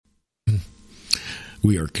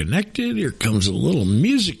We are connected. Here comes a little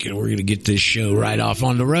music, and we're going to get this show right off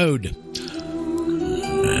on the road.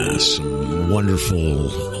 Some wonderful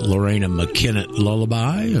Lorena McKennitt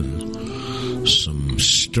lullaby and some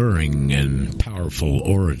stirring and powerful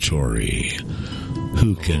oratory.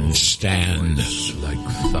 Who can stand? Like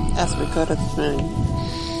thunder, as we go to sing,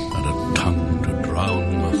 and a tongue to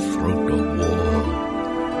drown the throat of war.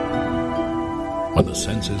 When the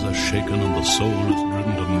senses are shaken and the soul is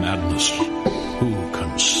driven to madness, who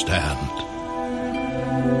can stand?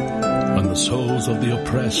 When the souls of the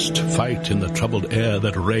oppressed fight in the troubled air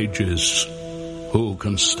that rages, who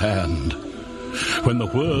can stand? When the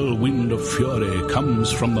whirlwind of fury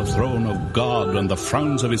comes from the throne of God and the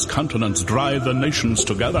frowns of his countenance drive the nations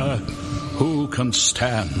together, who can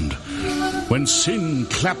stand? When sin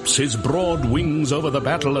claps his broad wings over the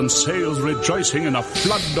battle and sails rejoicing in a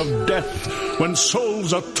flood of death, when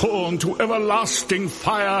souls are torn to everlasting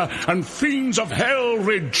fire and fiends of hell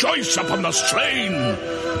rejoice upon the slain,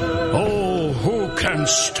 oh, who can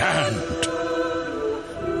stand?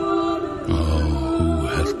 Oh, who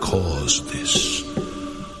hath caused this?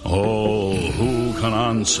 Oh, who can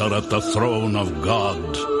answer at the throne of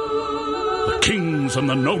God? The kings and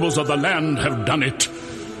the nobles of the land have done it.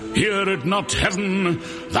 Hear it not, heaven,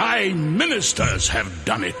 thy ministers have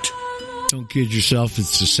done it. Don't kid yourself,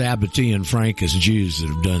 it's the Sabbatean Frankish Jews that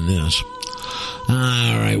have done this.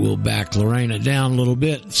 All right, we'll back Lorena down a little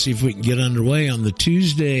bit, see if we can get underway on the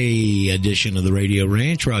Tuesday edition of the Radio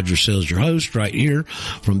Ranch. Roger Sales, your host, right here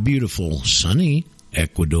from beautiful, sunny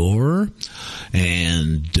Ecuador.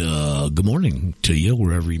 And good morning to you,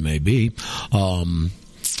 wherever you may be.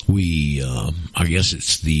 I guess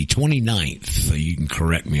it's the 29th. You can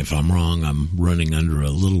correct me if I'm wrong. I'm running under a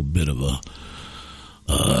little bit of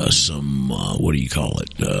what do you call it?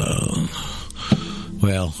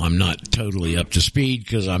 Well, I'm not totally up to speed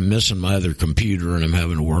because I'm missing my other computer and I'm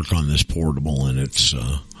having to work on this portable, and it's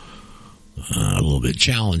a little bit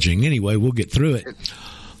challenging. Anyway, we'll get through it.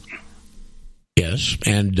 Yes,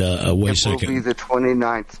 and wait a second. It will be the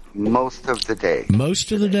 29th most of the day.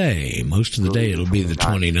 Most of the day. Most of the day it'll be the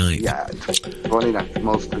 29th. Yeah, 29th,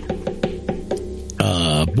 most of the day.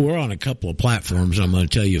 We're on a couple of platforms. I'm going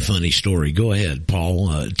to tell you a funny story. Go ahead,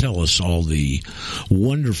 Paul. Tell us all the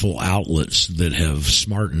wonderful outlets that have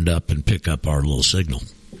smartened up and pick up our little signal.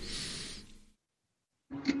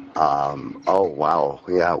 Oh, wow.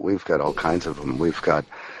 Yeah, we've got all kinds of them. We've got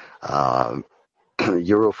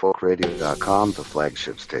Eurofolkradio.com, the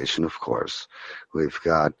flagship station, of course. We've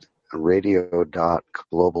got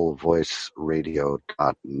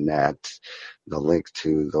radio.globalvoiceradio.net. The link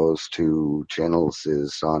to those two channels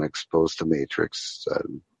is on Exposed to Matrix,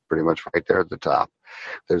 pretty much right there at the top.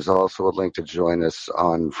 There's also a link to join us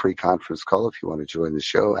on Free Conference Call if you want to join the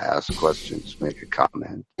show, ask questions, make a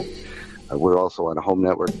comment. We're also on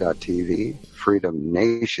HomeNetwork.tv,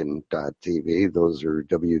 FreedomNation.tv. Those are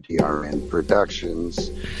WDRN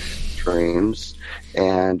Productions streams.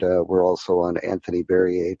 And we're also on Anthony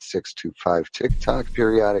Berry 8625 TikTok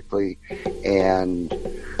periodically, and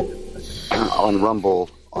on Rumble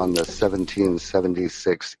on the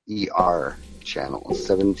 1776 ER channel,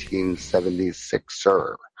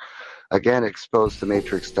 1776er. Again,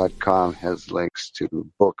 exposedtomatrix.com has links to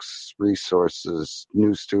books, resources,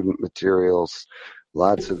 new student materials,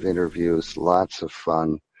 lots of interviews, lots of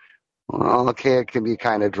fun. Okay, it can be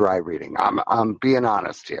kind of dry reading. I'm being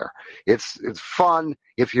honest here. It's fun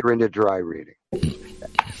if you're into dry reading.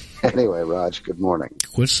 Anyway, Raj, good morning.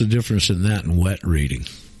 What's the difference in that and wet reading?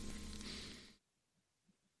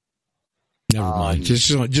 Never mind.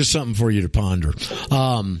 Just something for you to ponder.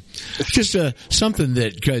 Just something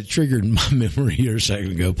that triggered my memory here a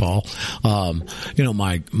second ago, Paul.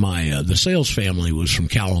 The Sales family was from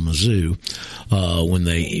Kalamazoo when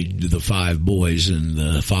the five boys and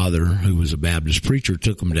the father, who was a Baptist preacher,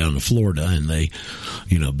 took them down to Florida, and they,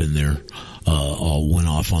 been there, all went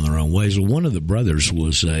off on their own ways. Well, one of the brothers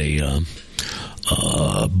was a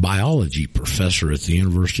biology professor at the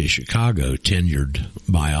University of Chicago, tenured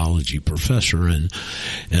biology professor, and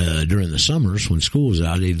during the summers when school was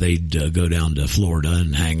out, they'd go down to Florida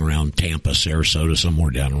and hang around Tampa, Sarasota, somewhere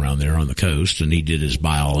down around there on the coast, and he did his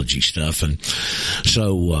biology stuff. And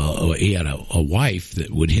so he had a wife that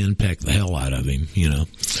would henpeck the hell out of him,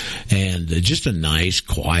 and just a nice,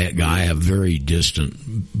 quiet guy. I have very distant,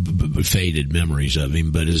 faded memories of him,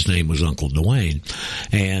 but his name was Uncle Dwayne.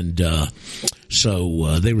 And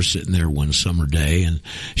so they were sitting there one summer day, and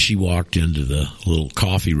she walked into the little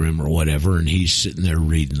coffee room or whatever, and he's sitting there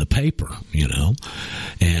reading the paper,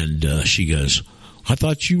 and she goes, "I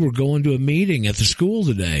thought you were going to a meeting at the school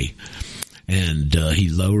today." And he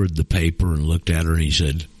lowered the paper and looked at her, and he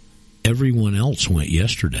said, everyone else went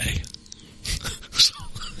yesterday.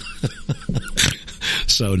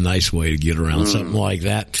 So nice way to get around something like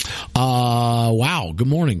that. Wow. Good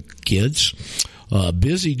morning, kids.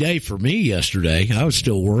 Busy day for me yesterday. I was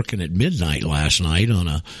still working at midnight last night on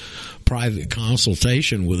a private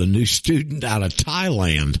consultation with a new student out of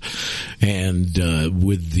Thailand. And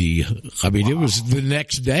it was the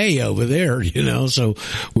next day over there, so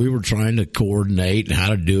we were trying to coordinate how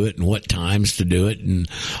to do it and what times to do it and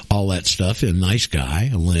all that stuff. And nice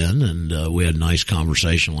guy, Lynn, and we had a nice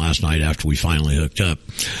conversation last night after we finally hooked up.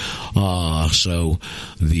 So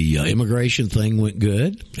the immigration thing went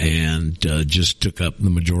good, and just took up the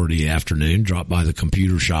majority of the afternoon, dropped by the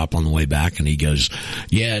computer shop on the way back, and he goes,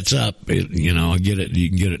 yeah, it's up. I'll get it. You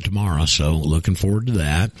can get it tomorrow. So looking forward to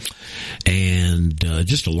that. And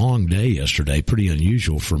just a long day yesterday, pretty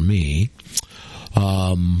unusual for me.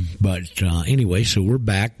 But anyway, so we're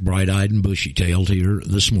back bright-eyed and bushy-tailed here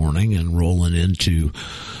this morning and rolling into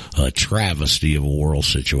a travesty of a world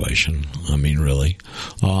situation. I mean, really.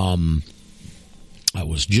 I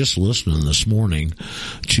was just listening this morning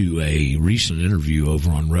to a recent interview over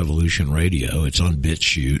on Revolution Radio. It's on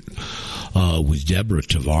BitChute, with Deborah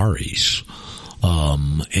Tavares.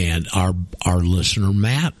 And our listener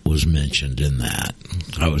Matt was mentioned in that.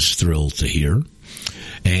 I was thrilled to hear.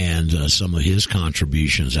 And some of his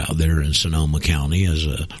contributions out there in Sonoma County as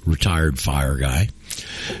a retired fire guy.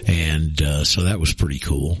 And so that was pretty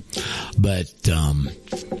cool. But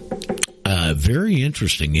very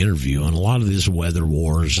interesting interview on a lot of these weather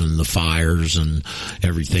wars and the fires and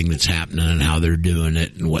everything that's happening and how they're doing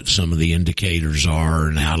it and what some of the indicators are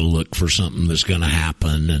and how to look for something that's going to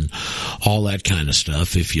happen and all that kind of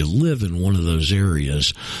stuff. If you live in one of those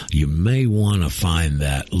areas, you may want to find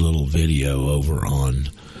that little video over on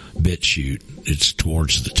BitChute. It's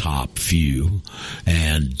towards the top few,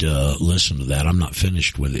 and listen to that. I'm not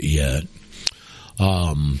finished with it yet.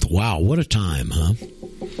 Wow, what a time, huh?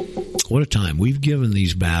 What a time. We've given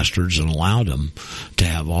these bastards and allowed them to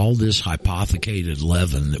have all this hypothecated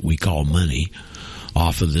leaven that we call money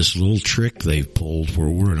off of this little trick they've pulled where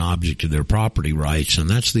we're an object of their property rights, and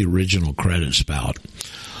that's the original credit spout.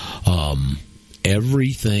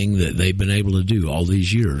 Everything that they've been able to do all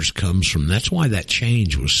these years comes from, that's why that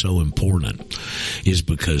change was so important, is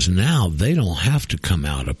because now they don't have to come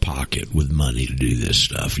out of pocket with money to do this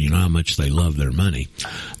stuff. You know how much they love their money,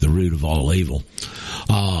 the root of all evil.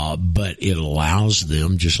 But it allows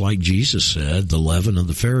them, just like Jesus said, the leaven of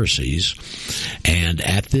the Pharisees. And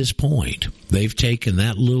at this point, they've taken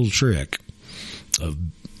that little trick of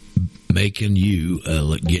making you,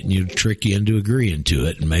 getting you to trick you into agreeing to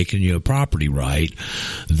it and making you a property right.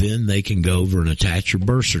 Then they can go over and attach your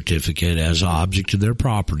birth certificate as object of their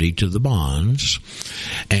property to the bonds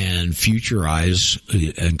and futurize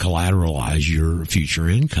and collateralize your future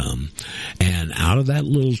income. And out of that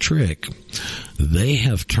little trick, they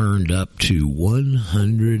have turned up to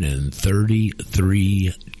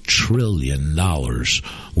 $133 trillion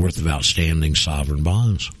worth of outstanding sovereign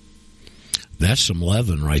bonds. That's some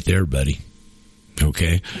leaven right there, buddy.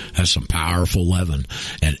 Okay? That's some powerful leaven.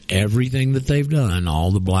 And everything that they've done,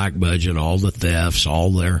 all the black budget, all the thefts,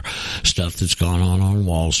 all their stuff that's gone on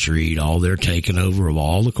Wall Street, all their taking over of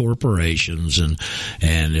all the corporations and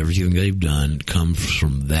everything they've done comes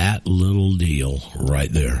from that little deal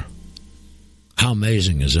right there. How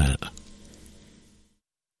amazing is that?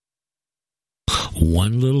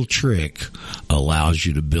 One little trick allows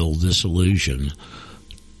you to build this illusion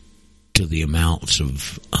to the amounts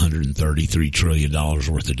of $133 trillion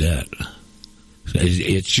worth of debt.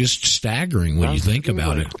 It's just staggering when you think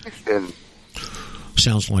about it.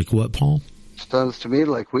 Sounds like what, Paul? Sounds to me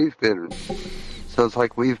like we've been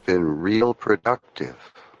real productive.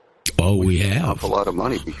 Oh, we have. A lot of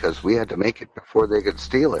money because we had to make it before they could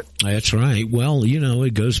steal it. That's right. Well,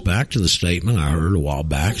 it goes back to the statement I heard a while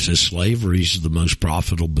back. It says slavery is the most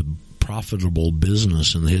profitable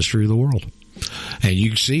business in the history of the world. And you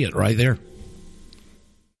can see it right there.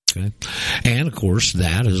 Okay. And, of course,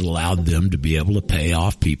 that has allowed them to be able to pay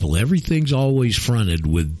off people. Everything's always fronted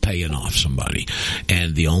with paying off somebody.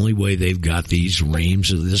 And the only way they've got these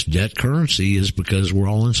reams of this debt currency is because we're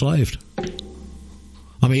all enslaved.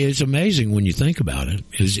 I mean, it's amazing when you think about it.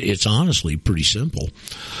 It's honestly pretty simple.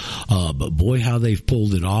 But, boy, how they've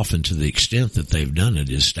pulled it off and to the extent that they've done it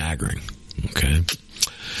is staggering. Okay.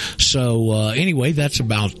 So, anyway, that's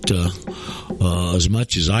about as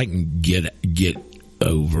much as I can get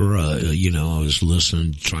over. I was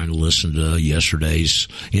trying to listen to yesterday's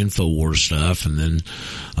InfoWars stuff, and then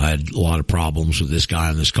I had a lot of problems with this guy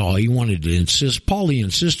on this call. He wanted to Paulie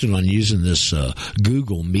insisted on using this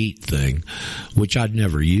Google Meet thing, which I'd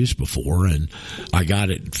never used before, and I got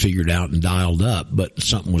it figured out and dialed up, but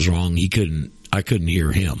something was wrong. I couldn't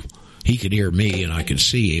hear him. He could hear me and I could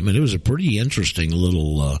see him, and it was a pretty interesting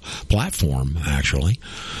little platform, actually.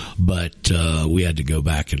 But we had to go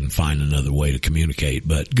back and find another way to communicate.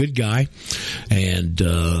 But good guy. And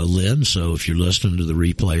Lynn, so if you're listening to the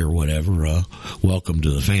replay or whatever, welcome to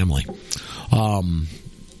the family.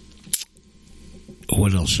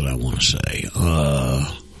 What else did I want to say?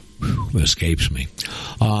 It escapes me.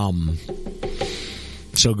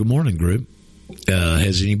 So good morning, group.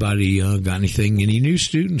 Has anybody got any new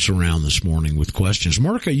students around this morning with questions?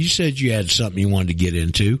 Marka, you said you had something you wanted to get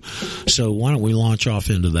into, so why don't we launch off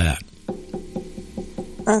into that?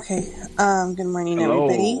 Okay. Good morning, hello,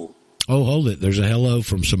 everybody. Oh, hold it. There's a hello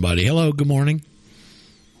from somebody. Hello, good morning.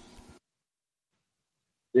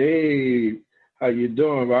 Hey, how you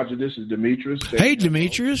doing, Roger? This is Demetrius. Hey,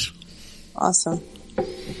 Demetrius. Awesome.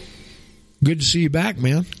 Good to see you back,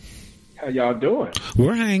 man. How y'all doing?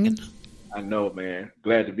 We're hanging. I know, man.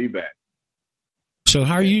 Glad to be back. So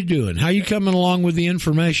how are you doing? How are you coming along with the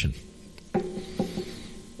information?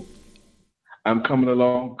 I'm coming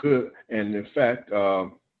along good. And, in fact, I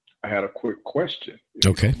had a quick question.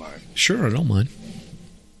 Okay. Sure, I don't mind.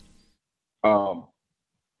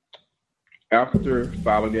 After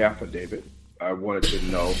filing the affidavit, I wanted to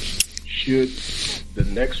know, should the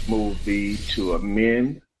next move be to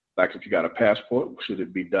amend, like if you got a passport, should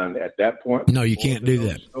it be done at that point? No, you can't do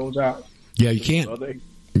that. Goes out? Yeah, you can't.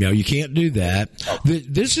 No, you can't do that.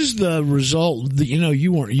 This is the result.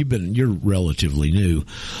 You're relatively new.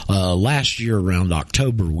 Last year around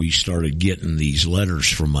October, we started getting these letters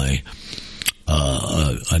from a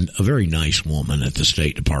very nice woman at the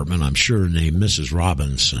State Department, I'm sure, named Mrs.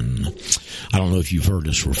 Robinson. I don't know if you've heard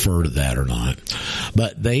us refer to that or not,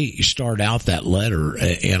 but they start out that letter,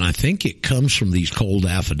 and I think it comes from these cold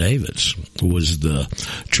affidavits was the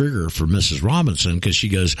trigger for Mrs. Robinson, because she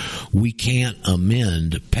goes, we can't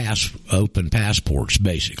amend open passports,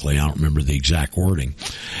 basically. I don't remember the exact wording.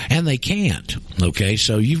 And they can't. Okay,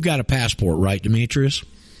 so you've got a passport, right, Demetrius?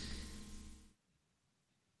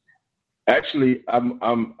 Actually,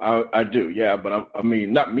 I do, yeah, but I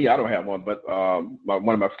mean, not me. I don't have one, but one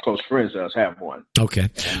of my close friends does have one. Okay,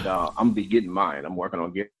 and I'm be getting mine. I'm working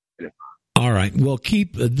on getting it. All right. Well,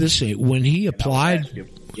 keep this. When he applied,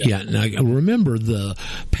 now remember the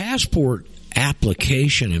passport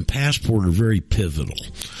application and passport are very pivotal,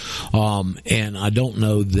 and I don't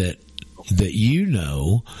know that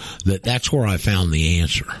that's where I found the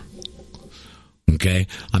answer. Okay.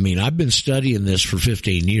 I mean, I've been studying this for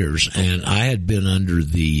 15 years, and I had been under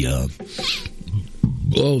the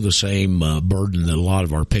same burden that a lot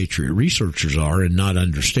of our Patriot researchers are in not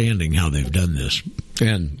understanding how they've done this.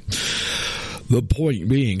 And the point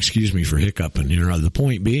being, excuse me for hiccuping here, the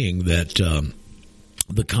point being that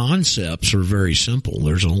the concepts are very simple.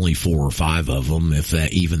 There's only 4 or 5 of them, if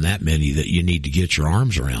that, even that many, that you need to get your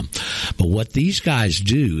arms around. But what these guys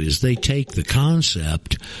do is they take the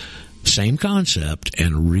same concept,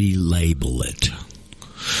 and relabel it.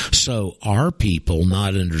 So our people,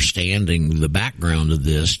 not understanding the background of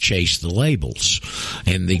this, chase the labels.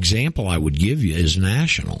 And the example I would give you is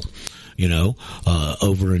national.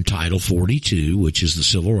 Over in Title 42, which is the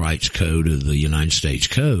Civil Rights Code of the United States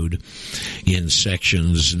Code, in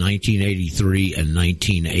sections 1983 and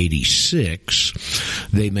 1986,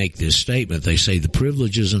 they make this statement. They say the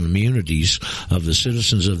privileges and immunities of the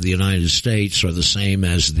citizens of the United States are the same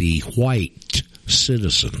as the white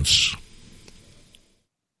citizens.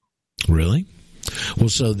 Really? Well,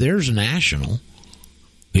 so there's national.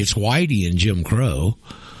 It's Whitey and Jim Crow,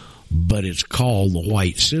 but it's called the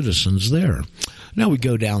white citizens there. Now we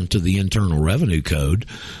go down to the Internal Revenue Code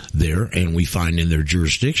there, and we find in their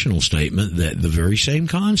jurisdictional statement that the very same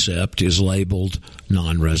concept is labeled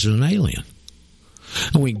non-resident alien.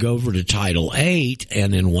 And we can go over to Title 8,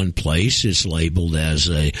 and in one place it's labeled as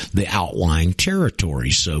the outlying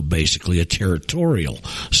territory, so basically a territorial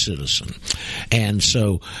citizen. And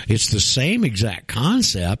so it's the same exact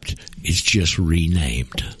concept, it's just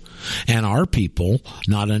renamed. And our people,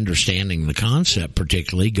 not understanding the concept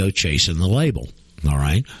particularly, go chasing the label. All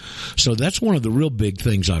right. So that's one of the real big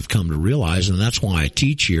things I've come to realize, and that's why I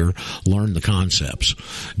teach here, learn the concepts.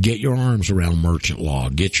 Get your arms around merchant law.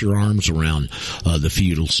 Get your arms around the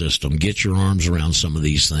feudal system. Get your arms around some of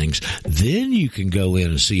these things. Then you can go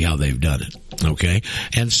in and see how they've done it. Okay.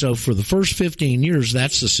 And so for the first 15 years,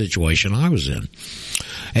 that's the situation I was in.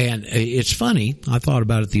 And it's funny, I thought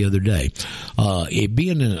about it the other day. It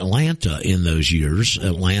being in Atlanta in those years,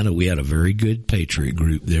 Atlanta, we had a very good Patriot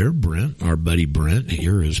group there. Brent, our buddy Brent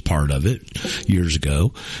here is part of it years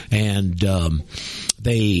ago. And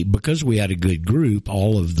because we had a good group,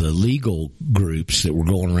 all of the legal groups that were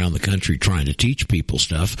going around the country trying to teach people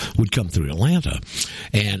stuff would come through Atlanta.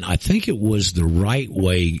 And I think it was the Right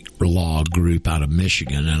Way Law group out of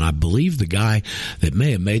Michigan. And I believe the guy that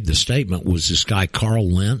may have made the statement was this guy, Carl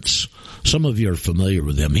Lentz. Some of you are familiar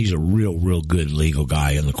with him. He's a real good legal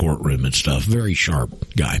guy in the courtroom and stuff. Very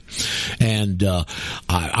sharp guy. And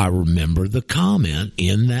I remember the comment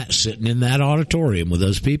in that, sitting in that auditorium with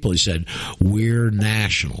those people. He said, "We're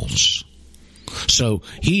nationals." So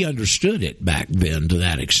he understood it back then to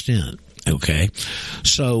that extent. Okay.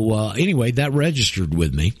 So, anyway, that registered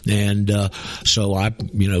with me. And, so I,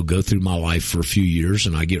 go through my life for a few years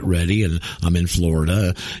and I get ready and I'm in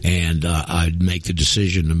Florida and, I make the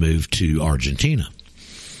decision to move to Argentina.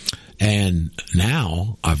 And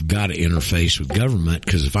now I've got to interface with government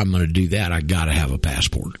because if I'm going to do that, I got to have a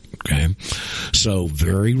passport. Okay. So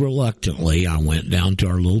very reluctantly, I went down to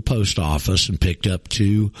our little post office and picked up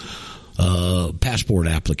two passport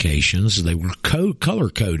applications. They were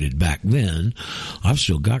color-coded back then. I've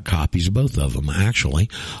still got copies of both of them, actually.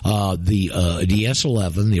 The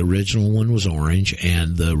S11, the original one, was orange,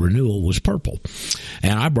 and the renewal was purple.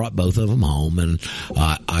 And I brought both of them home, and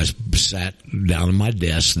I sat down at my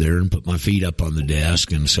desk there and put my feet up on the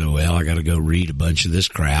desk and said, well, I got to go read a bunch of this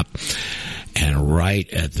crap. And right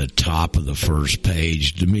at the top of the first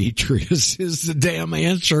page, Demetrius is the damn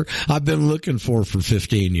answer I've been looking for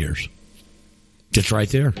 15 years. It's right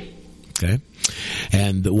there. Okay.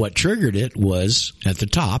 And what triggered it was at the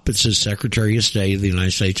top, it says Secretary of State of the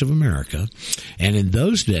United States of America. And in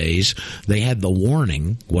those days, they had the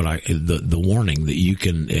warning, the warning that you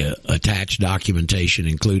can attach documentation,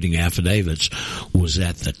 including affidavits, was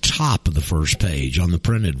at the top of the first page on the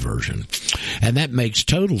printed version. And that makes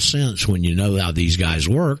total sense when you know how these guys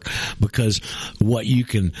work, because what you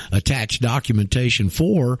can attach documentation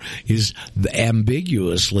for is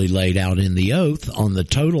ambiguously laid out in the oath on the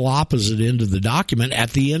total opposite end of the document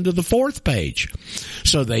at the end of the fourth page.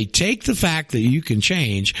 So they take the fact that you can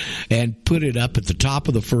change and put it up at the top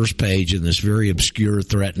of the first page in this very obscure,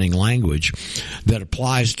 threatening language that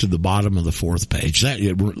applies to the bottom of the fourth page.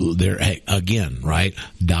 They're again, right?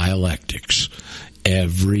 Dialectics.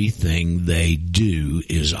 Everything they do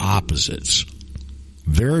is opposites.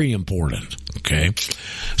 Very important. Okay.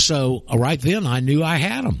 So right then I knew I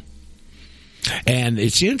had them. And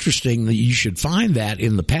it's interesting that you should find that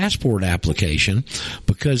in the passport application,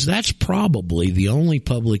 because that's probably the only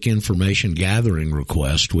public information gathering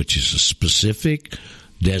request, which is a specific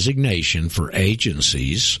designation for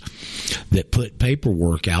agencies that put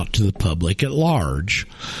paperwork out to the public at large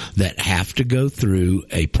that have to go through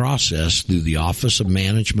a process through the Office of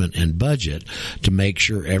Management and Budget to make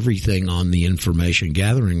sure everything on the information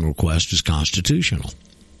gathering request is constitutional.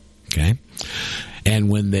 Okay? And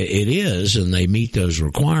when it is, and they meet those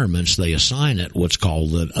requirements, they assign it what's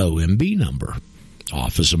called an OMB number,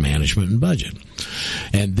 Office of Management and Budget.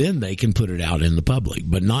 And then they can put it out in the public,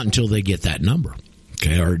 but not until they get that number,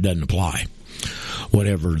 okay, or it doesn't apply,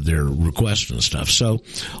 whatever their request and stuff. So,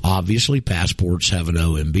 obviously, passports have an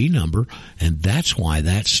OMB number, and that's why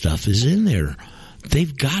that stuff is in there.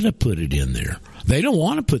 They've got to put it in there. They don't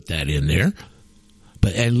want to put that in there.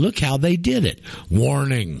 And look how they did it.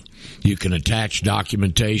 Warning, you can attach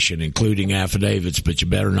documentation, including affidavits, but you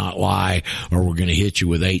better not lie, or we're going to hit you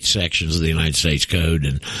with 8 sections of the United States Code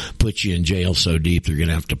and put you in jail so deep they're going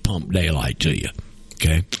to have to pump daylight to you.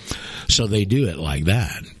 Okay? So they do it like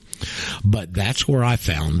that. But that's where I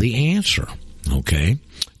found the answer. Okay?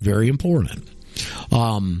 Very important.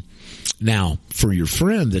 Now, for your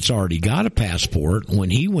friend that's already got a passport,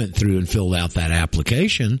 when he went through and filled out that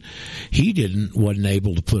application, he wasn't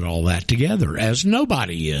able to put all that together, as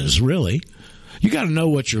nobody is, really. You got to know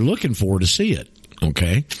what you're looking for to see it,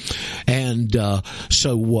 okay? And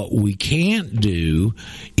so what we can't do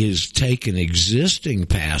is take an existing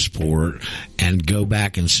passport and go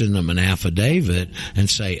back and send them an affidavit and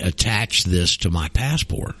say, attach this to my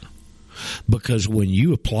passport. Because when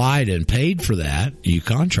you applied and paid for that, you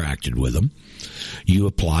contracted with them, you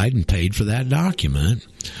applied and paid for that document,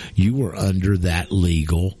 you were under that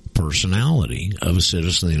legal personality of a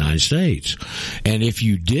citizen of the United States. And if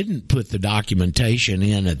you didn't put the documentation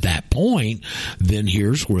in at that point, then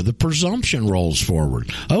here's where the presumption rolls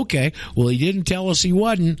forward. Okay, well, he didn't tell us he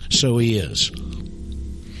wasn't, so he is.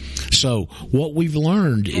 So what we've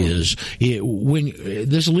learned is when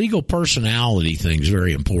this legal personality thing is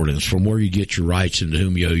very important. It's from where you get your rights and to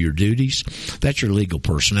whom you owe your duties. That's your legal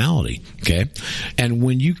personality. Okay. And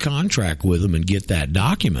when you contract with them and get that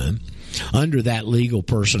document under that legal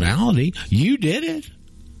personality, you did it.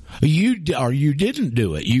 You didn't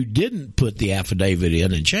do it. You didn't put the affidavit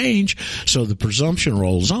in and change, so the presumption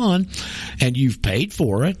rolls on, and you've paid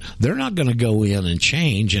for it. They're not going to go in and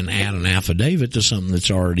change and add an affidavit to something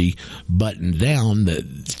that's already buttoned down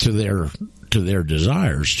to their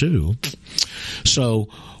desires too. So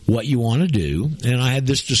what you want to do, and I had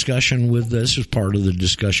this discussion this as part of the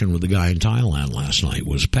discussion with the guy in Thailand last night,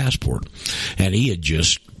 was passport. And he had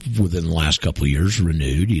just, within the last couple of years,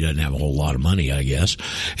 renewed. He doesn't have a whole lot of money, I guess.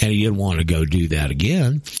 And he didn't want to go do that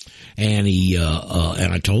again. And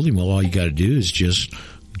and I told him, well, all you got to do is just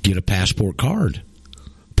get a passport card.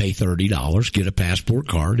 Pay $30, get a passport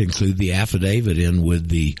card, include the affidavit in with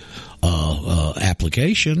the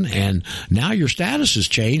application, and now your status has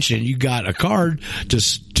changed, and you got a card to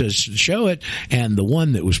show it, and the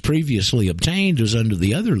one that was previously obtained was under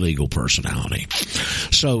the other legal personality.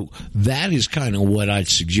 So that is kind of what I'd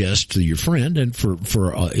suggest to your friend, and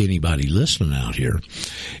for anybody listening out here,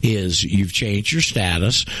 is you've changed your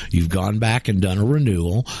status, you've gone back and done a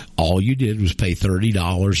renewal, all you did was pay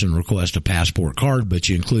 $30 and request a passport card, but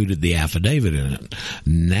you included the affidavit in it.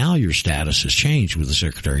 Now your status has changed with the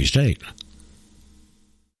Secretary of State.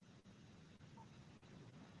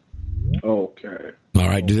 Okay. All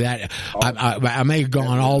right. Do that. I may have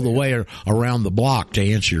gone all the way around the block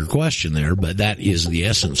to answer your question there, but that is the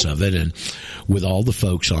essence of it. And with all the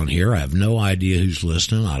folks on here, I have no idea who's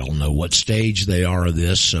listening. I don't know what stage they are of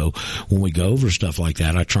this. So when we go over stuff like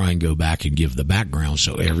that, I try and go back and give the background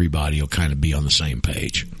so everybody will kind of be on the same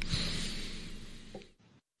page.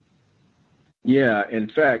 Yeah. In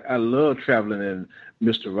fact, I love traveling in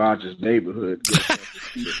Mr. Rogers' neighborhood, the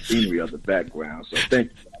scenery of the background. So thank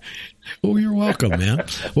you. Well, you're welcome, man.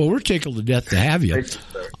 Well, we're tickled to death to have you.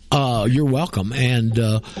 You're welcome. And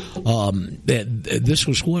this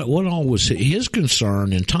was what all was his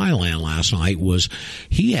concern in Thailand last night was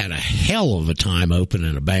he had a hell of a time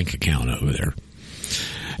opening a bank account over there.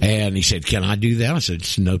 And he said, can I do that? I said,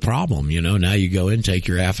 it's no problem. Now you go in, take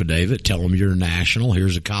your affidavit, tell them you're a national.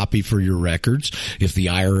 Here's a copy for your records. If the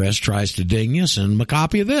IRS tries to ding you, send them a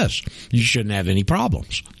copy of this. You shouldn't have any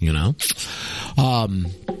problems,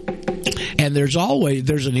 And there's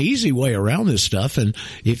an easy way around this stuff. And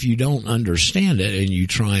if you don't understand it and you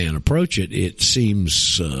try and approach it, it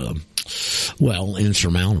seems,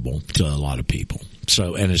 insurmountable to a lot of people.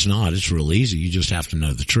 So, and it's not, it's real easy. You just have to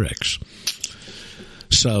know the tricks.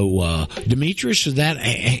 So, Demetrius, does that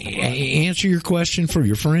answer your question for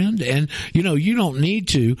your friend? And, you don't need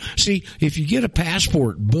to. See, if you get a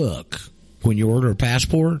passport book, when you order a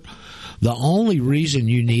passport, the only reason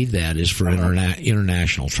you need that is for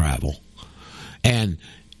international travel. And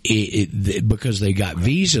because they got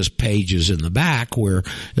visas pages in the back where,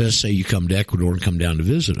 let's say you come to Ecuador and come down to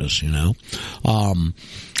visit us,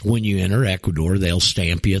 when you enter Ecuador, they'll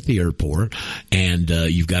stamp you at the airport, and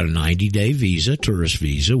you've got a 90-day visa, tourist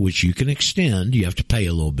visa, which you can extend. You have to pay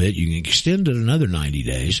a little bit. You can extend it another 90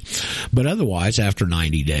 days. But otherwise, after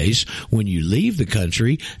 90 days, when you leave the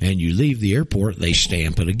country and you leave the airport, they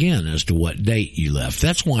stamp it again as to what date you left.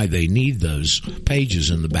 That's why they need those pages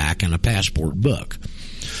in the back in a passport book.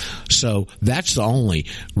 So that's the only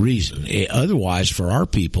reason. Otherwise, for our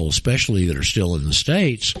people, especially that are still in the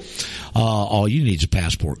States, all you need is a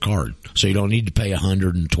passport card. So you don't need to pay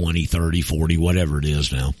 $120, $30, $40, whatever it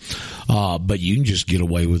is now. But you can just get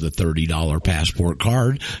away with a $30 passport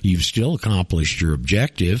card. You've still accomplished your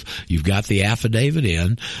objective. You've got the affidavit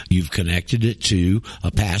in. You've connected it to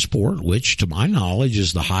a passport, which, to my knowledge,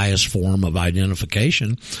 is the highest form of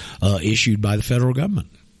identification issued by the federal government.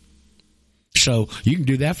 So you can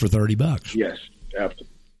do that for $30. Yes, absolutely.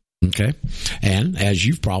 Okay, and as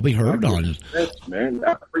you've probably heard on, man,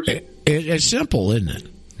 I appreciate it's simple, isn't it?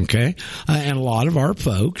 Okay, and a lot of our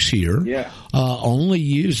folks here,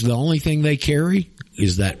 the only thing they carry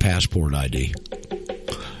is that passport ID.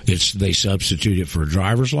 They substitute it for a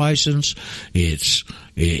driver's license. It's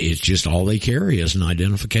just all they carry is an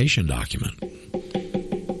identification document.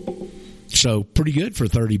 So pretty good for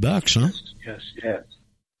 $30, huh? Yes.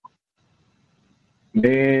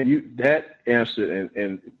 Man, that answered,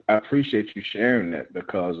 and I appreciate you sharing that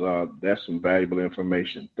because that's some valuable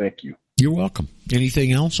information. Thank you. You're welcome.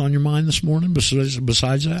 Anything else on your mind this morning besides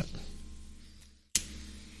that?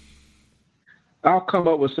 I'll come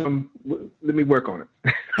up with some. Let me work on it.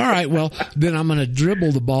 All right. Well, then I'm going to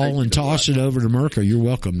dribble the ball and toss it over to Mirka. You're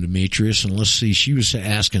welcome, Demetrius. And let's see. She was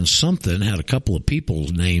asking something, had a couple of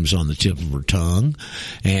people's names on the tip of her tongue,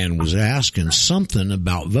 and was asking something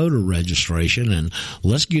about voter registration. And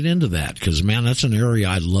let's get into that because, man, that's an area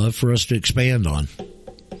I'd love for us to expand on.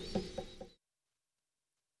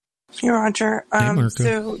 Hey, Roger. Hey, Mirka.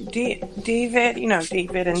 So David,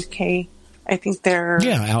 David and Kay, I think they're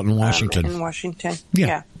out in Washington. In Washington,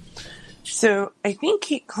 yeah. So I think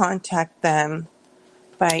he contacted them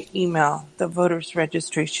by email, the voters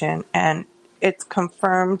registration, and it's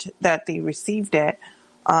confirmed that they received it,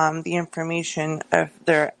 the information of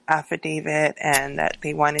their affidavit, and that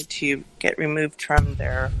they wanted to get removed from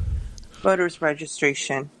their voters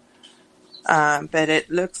registration. But it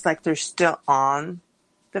looks like they're still on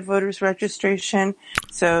the voters registration,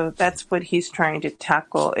 so that's what he's trying to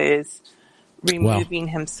tackle is removing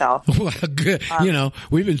himself. Well, good.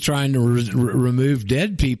 We've been trying to remove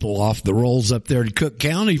dead people off the rolls up there in Cook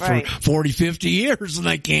County for 40, 50 years, and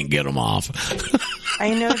they can't get them off.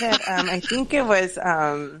 I know that. I think it was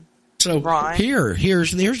So Ron.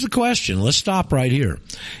 Here's the question. Let's stop right here.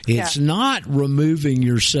 It's not removing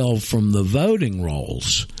yourself from the voting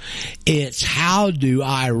rolls. It's how do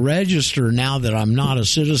I register now that I'm not a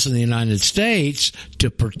citizen of the United States to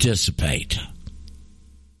participate?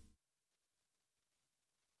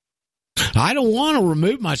 I don't want to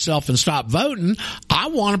remove myself and stop voting. I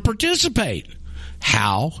want to participate.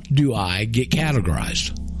 How do I get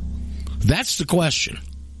categorized? That's the question.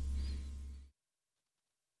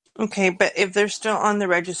 Okay, but if they're still on the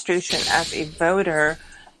registration as a voter,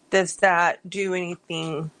 does that do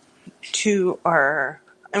anything to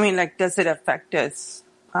does it affect us?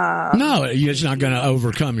 No, it's not going to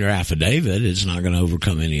overcome your affidavit. It's not going to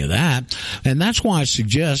overcome any of that. And that's why I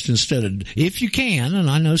suggest instead of, if you can, and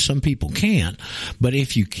I know some people can't, but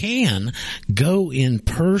if you can, go in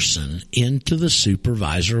person into the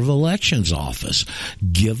supervisor of elections office.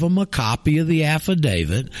 Give them a copy of the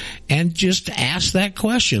affidavit and just ask that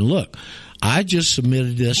question. Look, I just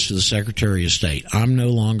submitted this to the Secretary of State. I'm no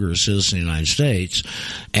longer a citizen of the United States,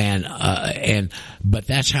 but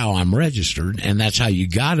that's how I'm registered, and that's how you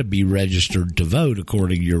got to be registered to vote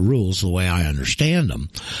according to your rules, the way I understand them.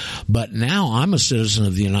 But now I'm a citizen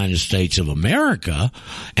of the United States of America,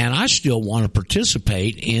 and I still want to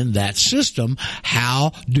participate in that system.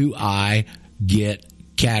 How do I get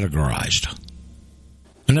categorized?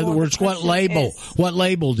 In other words, what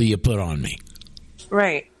label do you put on me?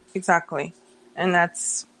 Right. Exactly. And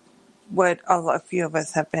that's what a few of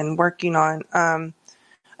us have been working on. I'm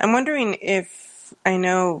wondering if,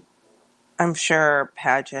 I'm sure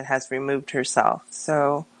Padgett has removed herself,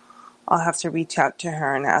 so I'll have to reach out to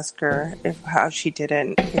her and ask her how she did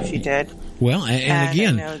it, if she did. Well, and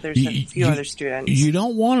again, I know there's a few other students. You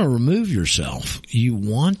don't want to remove yourself. You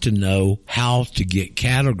want to know how to get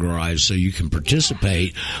categorized so you can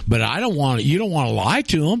participate. But you don't want to lie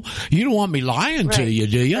to them. You don't want me lying to you,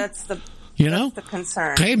 do you? That's the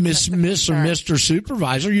concern. Okay, Miss or Mr.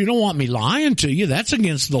 Supervisor, you don't want me lying to you. That's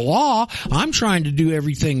against the law. I'm trying to do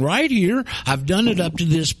everything right here. I've done it up to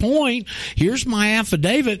this point. Here's my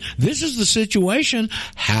affidavit. This is the situation.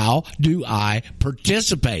 How do I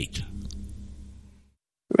participate?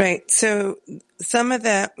 Right. So some of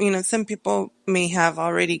the, some people may have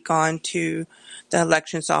already gone to the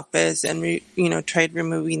elections office and, tried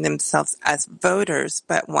removing themselves as voters,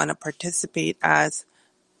 but want to participate as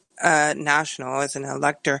national, as an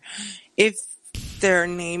elector. If their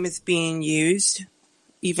name is being used,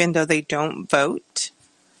 even though they don't vote,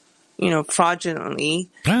 fraudulently,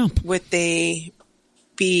 would they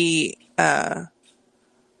be,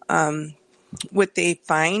 would they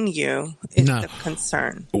fine you? Is the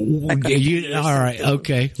concern. All right.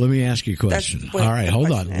 Okay. Let me ask you a question. All right.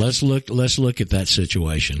 Hold on. Let's look at that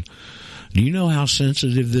situation. Do you know how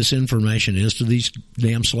sensitive this information is to these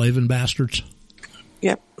damn slaving bastards?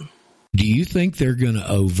 Yep. Do you think they're going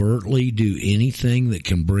to overtly do anything that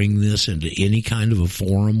can bring this into any kind of a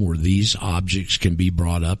forum where these objects can be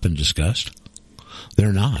brought up and discussed?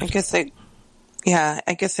 They're not. I guess it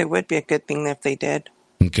would be a good thing if they did.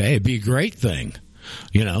 Okay, it'd be a great thing.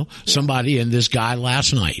 Somebody, and this guy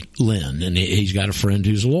last night, Lynn, and he's got a friend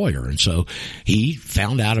who's a lawyer. And so he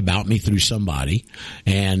found out about me through somebody,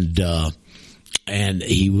 and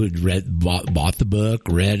he bought the book,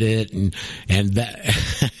 read it, and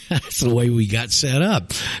that's the way we got set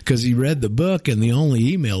up, because he read the book and the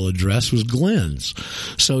only email address was Glenn's.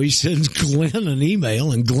 So he sends Glenn an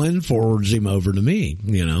email and Glenn forwards him over to me,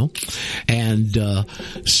 and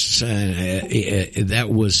that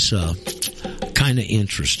was kind of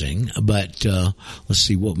interesting. But let's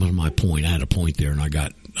see, what was my point? I had a point there, and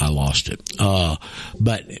I lost it.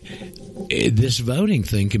 But this voting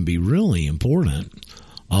thing can be really important.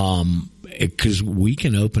 Because we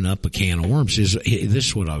can open up a can of worms. This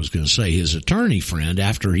is what I was going to say. His attorney friend,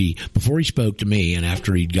 before he spoke to me, and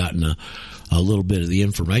after he'd gotten a little bit of the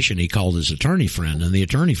information, he called his attorney friend, and the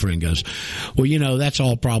attorney friend goes, well, that's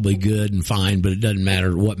all probably good and fine, but it doesn't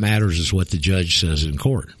matter. What matters is what the judge says in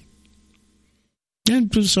court. And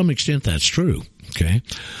to some extent, that's true. Okay.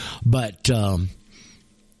 But,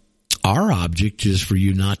 our object is for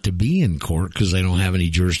you not to be in court because they don't have any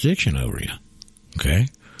jurisdiction over you. Okay.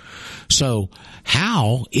 So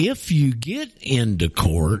how, if you get into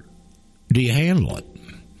court, do you handle it?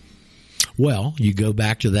 Well, you go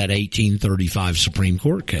back to that 1835 Supreme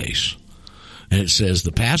Court case. And it says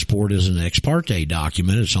the passport is an ex parte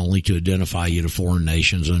document. It's only to identify you to foreign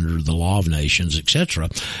nations under the law of nations, etc.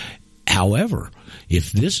 However,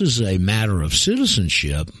 if this is a matter of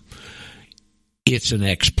citizenship, it's an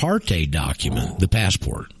ex parte document, the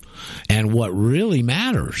passport. And what really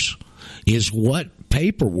matters is what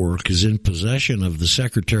paperwork is in possession of the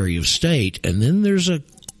Secretary of State, and then there's a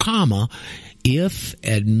comma, if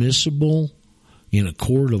admissible in a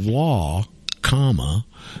court of law, comma,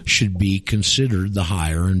 should be considered the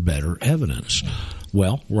higher and better evidence.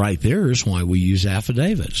 Well, right there is why we use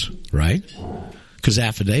affidavits, right? Because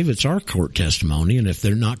affidavits are court testimony, and if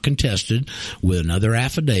they're not contested with another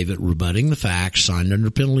affidavit rebutting the facts signed under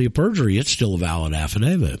penalty of perjury, it's still a valid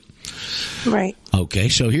affidavit. Right. Okay,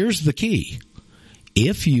 so here's the key.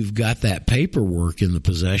 If you've got that paperwork in the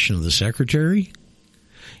possession of the secretary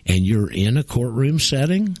and you're in a courtroom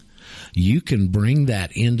setting, you can bring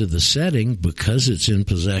that into the setting because it's in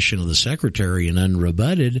possession of the secretary and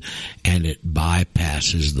unrebutted, and it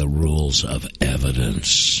bypasses the rules of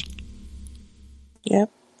evidence.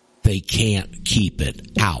 Yep. They can't keep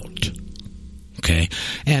it out. Okay.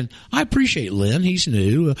 And I appreciate Lynn. He's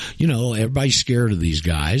new. Everybody's scared of these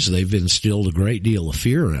guys. They've instilled a great deal of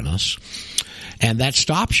fear in us. And that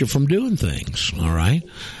stops you from doing things, all right?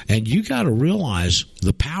 And you got to realize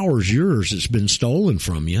the power's yours. It's been stolen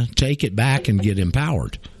from you. Take it back and get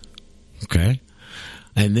empowered, okay?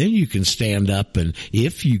 And then you can stand up, and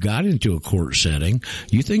if you got into a court setting,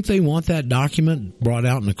 you think they want that document brought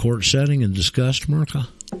out in a court setting and discussed, Mirka?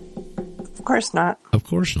 Of course not. Of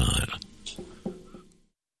course not.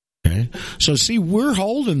 Okay. So see, we're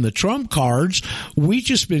holding the trump cards. We've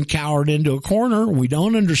just been cowered into a corner. We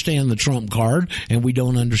don't understand the trump card, and we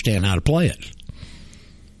don't understand how to play it.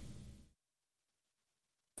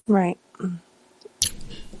 Right.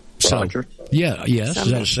 So, Roger? Yeah, yes.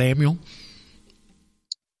 Is that Samuel?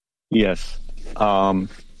 Yes. I'm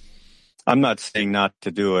not saying not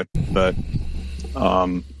to do it, but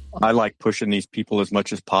I like pushing these people as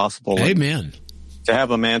much as possible. Amen. To have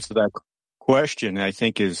them answer that question, I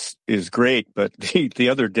think, is great. But the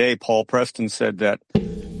other day, Paul Preston said that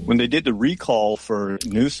when they did the recall for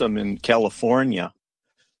Newsom in California,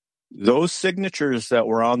 those signatures that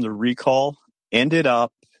were on the recall ended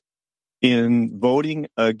up in voting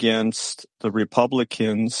against the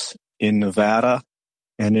Republicans in Nevada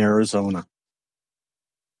and Arizona.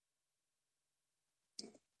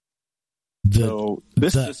 So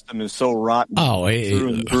this system is so rotten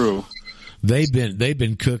through and through. They've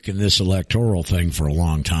been cooking this electoral thing for a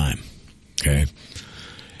long time. Okay.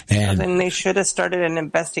 And then they should have started an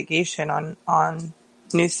investigation on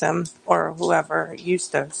Newsom or whoever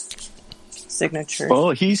used those signatures.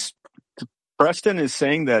 Well, Preston is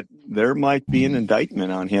saying that there might be an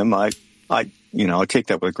indictment on him. I take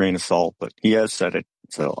that with a grain of salt, but he has said it,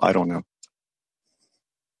 so I don't know.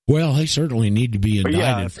 Well, they certainly need to be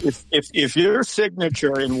indicted. Yeah, if your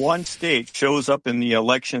signature in one state shows up in the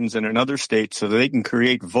elections in another state so they can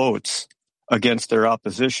create votes against their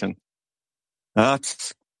opposition,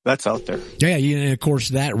 that's out there. Yeah, and of course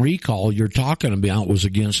that recall you're talking about was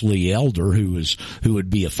against Lee Elder, who would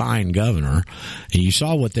be a fine governor. And you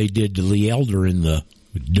saw what they did to Lee Elder in the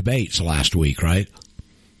debates last week, right?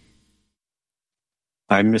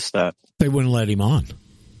 I missed that. They wouldn't let him on.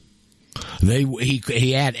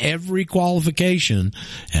 He had every qualification,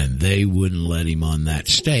 and they wouldn't let him on that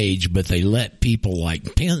stage, but they let people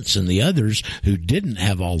like Pence and the others who didn't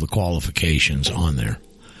have all the qualifications on there.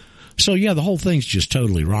 So, yeah, the whole thing's just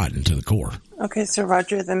totally rotten to the core. Okay, so,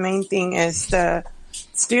 Roger, the main thing is the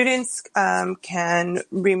students can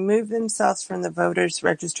remove themselves from the voters'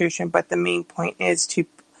 registration, but the main point is to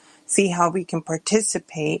see how we can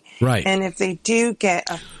participate. Right. And if they do get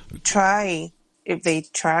if they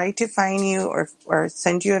try to fine you or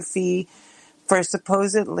send you a fee for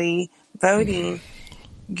supposedly voting,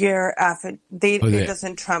 your affidavit. It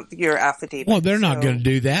doesn't trump your affidavit. Well, they're not going to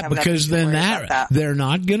do that because then they're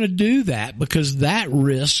not going to do that because that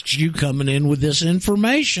risks you coming in with this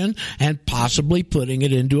information and possibly putting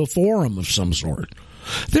it into a forum of some sort.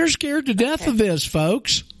 They're scared to death of this,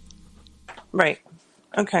 folks. Right.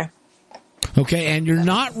 Okay. Okay, and you're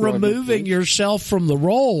not removing yourself from the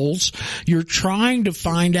rolls. You're trying to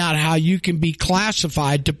find out how you can be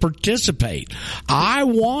classified to participate. I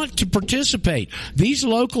want to participate. These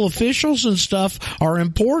local officials and stuff are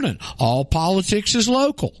important. All politics is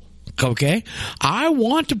local. Okay? I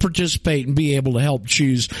want to participate and be able to help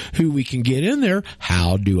choose who we can get in there.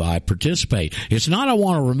 How do I participate? It's not I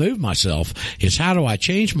want to remove myself. It's how do I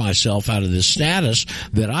change myself out of this status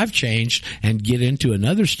that I've changed and get into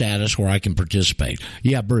another status where I can participate.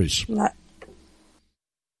 Yeah, Bruce. What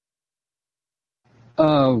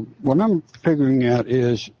I'm figuring out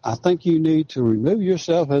is I think you need to remove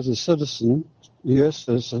yourself as a citizen, U.S.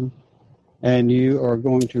 citizen, and you are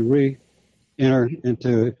going to re-enter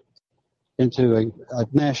into a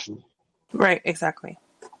national. Right, exactly.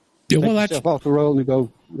 Yeah, well, take yourself off the roll and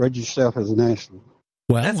go register yourself as a national.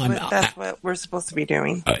 Well, that's what we're supposed to be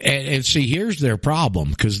doing. And see, here's their problem,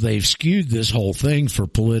 because they've skewed this whole thing for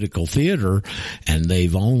political theater, and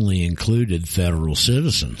they've only included federal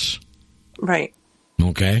citizens. Right.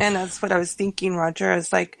 Okay. And that's what I was thinking, Roger,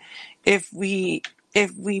 is like, if we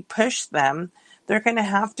push them, they're going to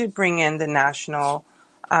have to bring in the national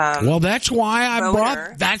well, that's why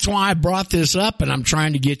I brought this up, and I'm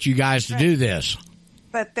trying to get you guys to do this.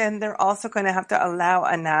 But then they're also going to have to allow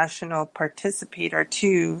a national participator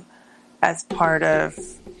too, as part of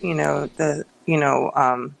the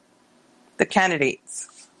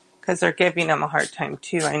candidates, because they're giving them a hard time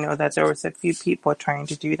too. I know that there was a few people trying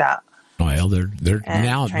to do that. Well, they're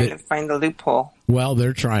now trying to find the loophole. Well,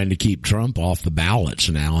 they're trying to keep Trump off the ballots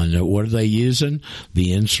now, and what are they using?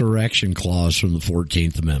 The insurrection clause from the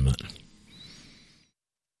 14th Amendment.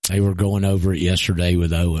 They were going over it yesterday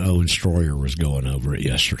with Owen Stroyer was going over it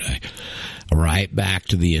yesterday. Right back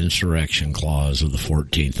to the insurrection clause of the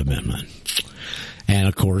 14th Amendment. And,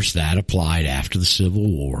 of course, that applied after the Civil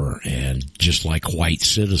War, and just like white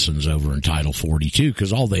citizens over in Title 42,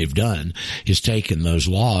 because all they've done is taken those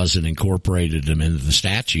laws and incorporated them into the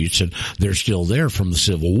statutes, and they're still there from the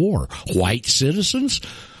Civil War. White citizens?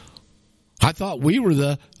 I thought we were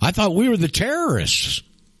the terrorists.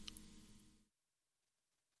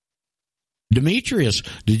 Demetrius,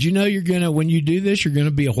 did you know when you do this, you're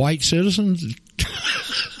gonna be a white citizen?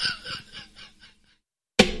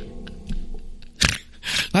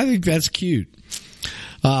 I think that's cute.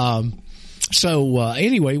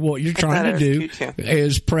 Anyway, what you're trying to do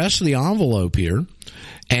is press the envelope here,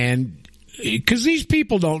 and because these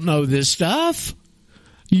people don't know this stuff,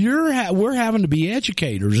 we're having to be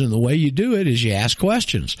educators, and the way you do it is you ask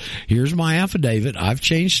questions. Here's my affidavit. I've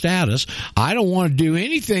changed status. I don't want to do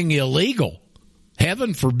anything illegal.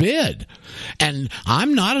 Heaven forbid. And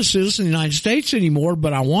I'm not a citizen of the United States anymore,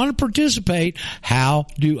 but I want to participate. How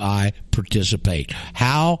do I participate?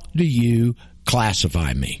 How do you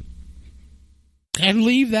classify me? And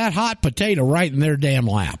leave that hot potato right in their damn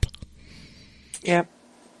lap. Yep.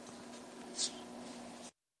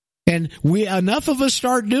 And enough of us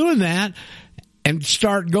start doing that and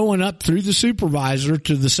start going up through the supervisor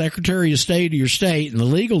to the Secretary of State of your state and the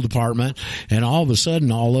legal department, and all of a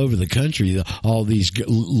sudden all over the country, all these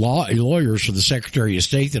lawyers for the Secretary of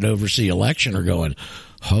State that oversee election are going,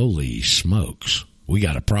 holy smokes, we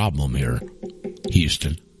got a problem here,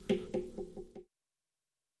 Houston.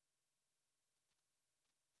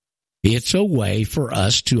 It's a way for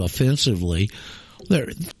us to offensively,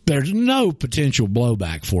 there's no potential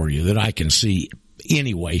blowback for you that I can see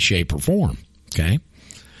any way, shape, or form. Okay?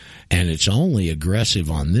 And it's only aggressive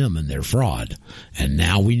on them and their fraud. And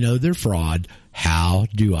now we know their fraud. How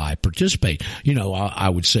do I participate? I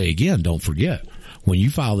would say again, don't forget, when you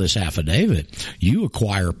file this affidavit, you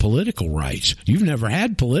acquire political rights. You've never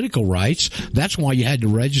had political rights. That's why you had to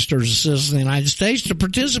register as a citizen of the United States to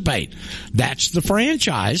participate. That's the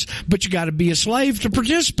franchise, but you got to be a slave to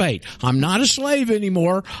participate. I'm not a slave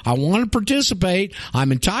anymore. I want to participate.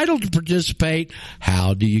 I'm entitled to participate.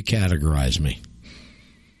 How do you categorize me?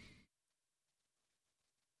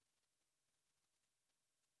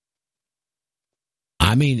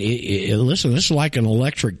 I mean, listen, this is like an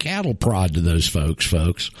electric cattle prod to those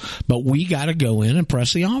folks, but we got to go in and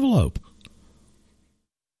press the envelope.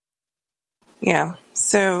 Yeah.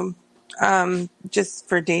 So just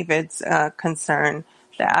for David's concern,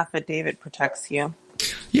 the affidavit protects you.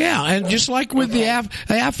 Yeah, and just like with the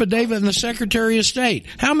affidavit and the Secretary of State,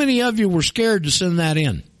 how many of you were scared to send that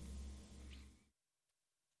in?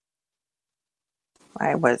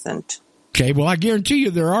 I wasn't. Okay, well, I guarantee you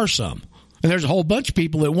there are some. And there's a whole bunch of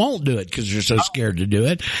people that won't do it because they're so scared to do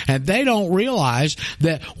it. And they don't realize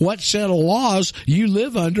that what set of laws you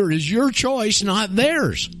live under is your choice, not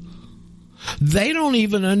theirs. They don't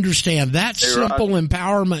even understand that simple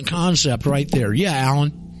empowerment concept right there. Yeah,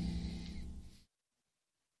 Alan?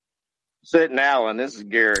 Sitting Alan, this is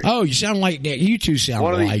Gary. Oh, you sound like that. You two sound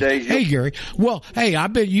One of alike. these days, hey, Gary. Well, hey,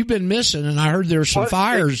 you've been missing, and I heard there's some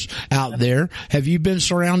fires out there. Have you been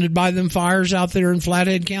surrounded by them fires out there in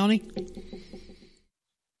Flathead County?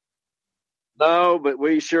 No, but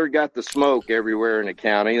we sure got the smoke everywhere in the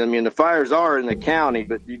county. I mean, the fires are in the county,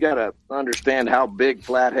 but you got to understand how big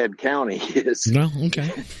Flathead County is. No,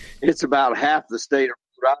 okay. It's about half the state of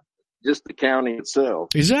Rhode Island, just the county itself.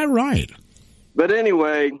 Is that right? But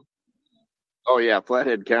anyway, oh yeah,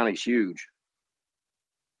 Flathead County's huge.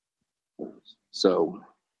 So,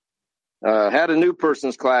 had a new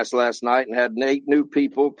person's class last night and had 8 new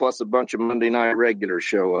people plus a bunch of Monday night regulars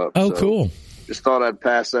show up. Oh, so cool. Just thought I'd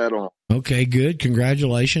pass that on. Okay, good.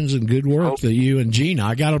 Congratulations and good work that you and Gina.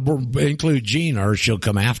 I got to include Gina or she'll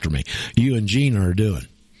come after me. You and Gina are doing.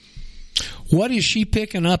 What is she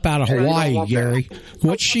picking up out of Hawaii, Gary?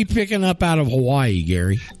 What's she picking up out of Hawaii,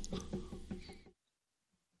 Gary?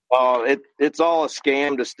 It's all a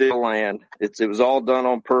scam to steal land. It was all done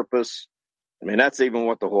on purpose. I mean, that's even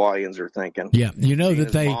what the Hawaiians are thinking. Yeah, you know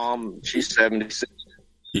that they. Mom, she's 76.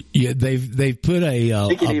 Yeah, they've put a.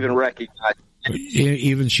 She can even recognize.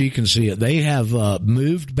 Even she can see it. They have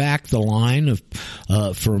moved back the line of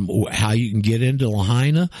from how you can get into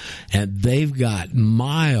Lahaina, and they've got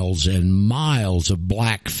miles and miles of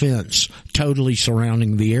black fence totally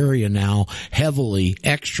surrounding the area now,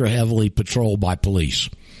 extra heavily patrolled by police.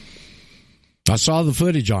 I saw the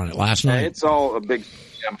footage on it last night. It's all a big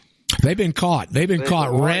scam. They've been caught. They've been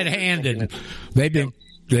caught red-handed. They've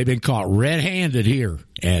been caught red-handed here,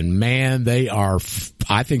 and man,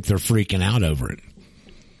 I think they're freaking out over it.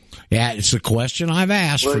 Yeah, it's a question I've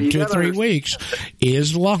asked for 2 or 3 weeks.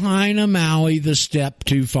 Is Lahaina, Maui the step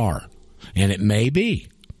too far? And it may be.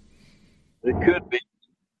 It could be.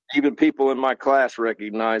 Even people in my class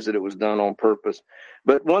recognize that it was done on purpose.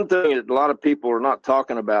 But one thing that a lot of people are not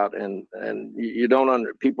talking about, and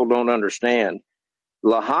people don't understand,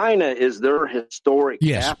 Lahaina is their historic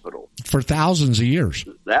capital for thousands of years.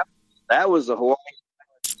 That was the Hawaii.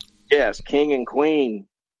 Yes, king and queen.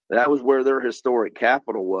 That was where their historic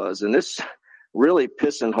capital was, and this really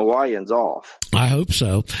pissing Hawaiians off. I hope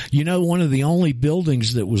so. You know, one of the only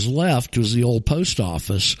buildings that was left was the old post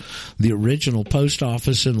office, the original post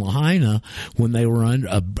office in Lahaina when they were under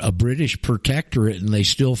a British protectorate, and they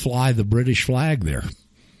still fly the British flag there.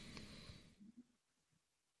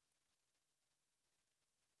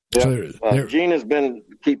 Yeah, Gina's been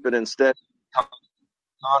keeping in steady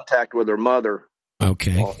contact with her mother.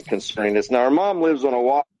 Okay. Concerning this. Now, her mom lives on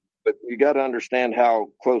Oahu, but you got to understand how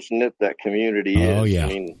close-knit that community is. Oh, yeah. I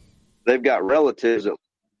mean, they've got relatives that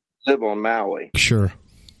live on Maui. Sure.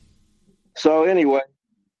 So anyway,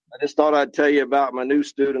 I just thought I'd tell you about my new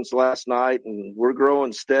students last night, and we're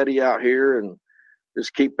growing steady out here and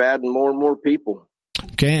just keep adding more and more people.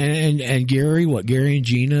 Okay, and Gary, what Gary and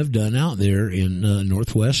Gina have done out there in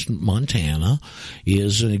northwest Montana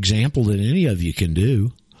is an example that any of you can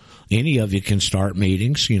do. Any of you can start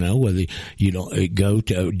meetings, whether you don't go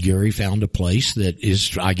to, Gary found a place that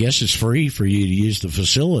is, I guess it's free for you to use the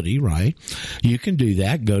facility, right? You can do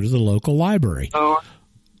that. Go to the local library. Well,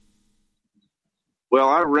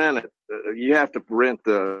 I rent it. You have to rent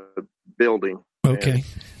the building. Okay.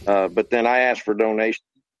 But then I ask for donations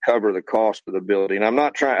to cover the cost of the building.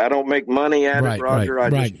 I don't make money at it, Roger. I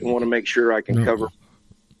just want to make sure I can cover.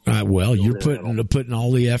 Well, you're putting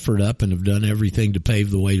all the effort up and have done everything to pave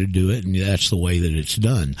the way to do it, and that's the way that it's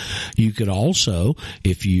done. You could also,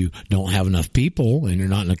 if you don't have enough people and you're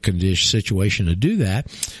not in a situation to do that,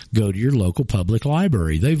 go to your local public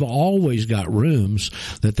library. They've always got rooms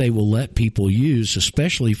that they will let people use,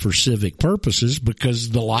 especially for civic purposes, because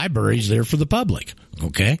the library's there for the public.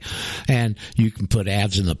 Okay. And you can put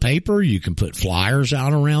ads in the paper. You can put flyers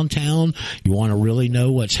out around town. You want to really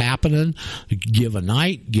know what's happening. Give a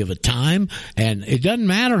night, give a time. And it doesn't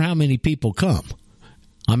matter how many people come.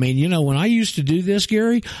 I mean, when I used to do this,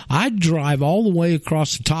 Gary, I'd drive all the way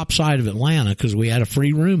across the top side of Atlanta because we had a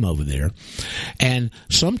free room over there. And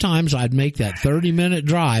sometimes I'd make that 30-minute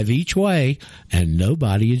drive each way and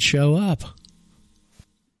nobody would show up.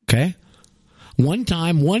 Okay. One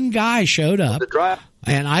time, one guy showed up,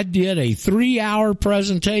 and I did a 3-hour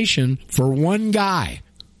presentation for one guy.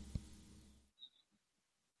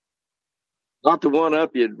 Not to one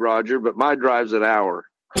up you, Roger, but my drive's an hour.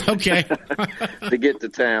 Okay. To get to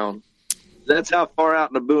town. That's how far out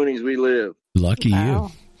in the boonies we live. Lucky you.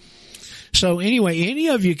 So anyway, any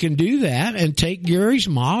of you can do that and take Gary's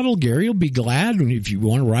model. Gary will be glad. And if you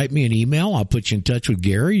want to write me an email, I'll put you in touch with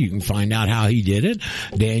Gary. You can find out how he did it.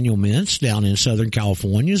 Daniel Mintz down in Southern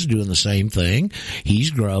California is doing the same thing. He's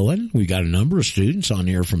growing. We got a number of students on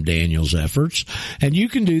here from Daniel's efforts, and you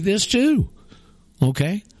can do this too.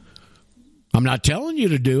 Okay? I'm not telling you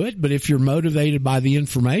to do it, but if you're motivated by the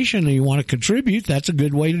information and you want to contribute, that's a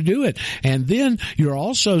good way to do it. And then you're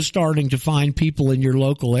also starting to find people in your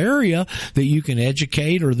local area that you can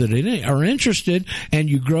educate or that are interested, and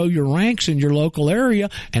you grow your ranks in your local area,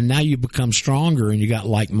 and now you become stronger and you got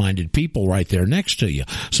like-minded people right there next to you.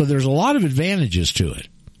 So there's a lot of advantages to it.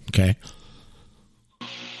 Okay?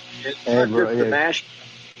 It's not just the national,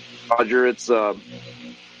 Roger. It's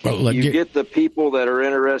you get the people that are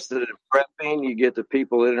interested in prepping. You get the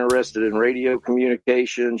people interested in radio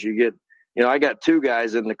communications. You get, I got 2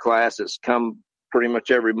 guys in the class that's come pretty much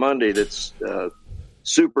every Monday that's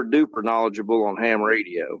super duper knowledgeable on ham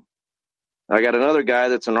radio. I got another guy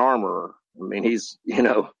that's an armorer. I mean, he's, he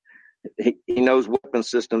knows weapon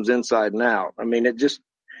systems inside and out. I mean,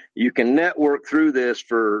 you can network through this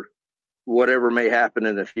for whatever may happen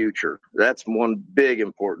in the future. That's one big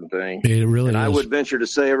important thing. It really is. I would venture to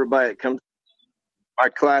say everybody that comes to my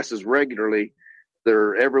classes regularly,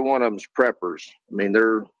 every one of them's preppers. I mean,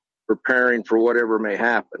 they're preparing for whatever may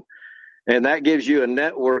happen. And that gives you a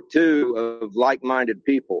network, too, of like-minded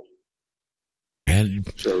people. And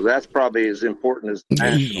so that's probably as important as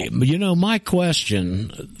national. My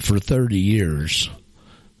question for 30 years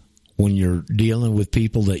when you're dealing with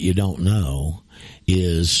people that you don't know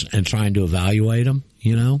and trying to evaluate them,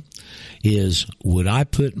 is would I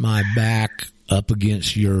put my back up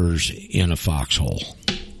against yours in a foxhole?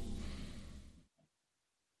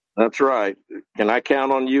 That's right. Can I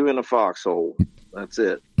count on you in a foxhole? That's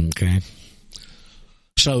it. Okay.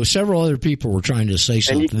 So several other people were trying to say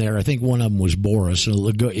something there. I think one of them was Boris. So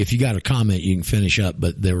if you got a comment, you can finish up,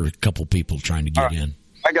 but there were a couple people trying to get in.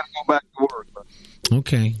 I got to go back to work.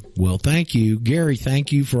 Okay. Well, thank you. Gary,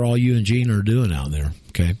 thank you for all you and Gina are doing out there.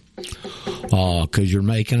 Okay. Because you're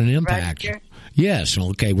making an impact. Roger. Yes.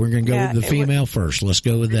 Okay. We're going to go with the female first. Let's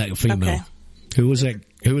go with that female. Okay. Who was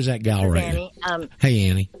that gal right Annie. Hey,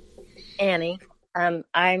 Annie. Annie. I'm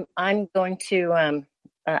going to,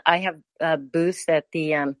 I have booths at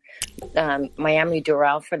the Miami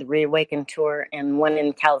Doral for the Reawaken Tour and one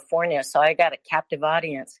in California. So I got a captive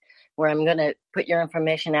audience where I'm going to put your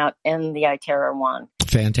information out in the iTerra one.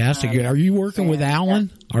 Fantastic. Are you working with Alan?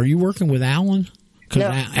 Are you working with Alan? Because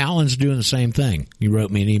Alan's doing the same thing. He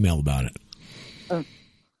wrote me an email about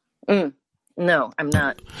it. No, I'm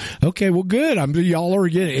not. Okay, well, good. Y'all are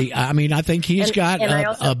getting. I mean, I think he's got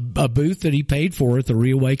a booth that he paid for at the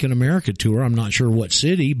Reawaken America tour. I'm not sure what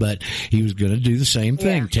city, but he was going to do the same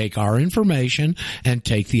thing. Yeah. Take our information and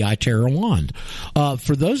take the iTerra wand.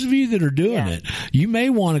 For those of you that are doing it, you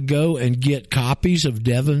may want to go and get copies of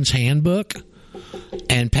Devon's handbook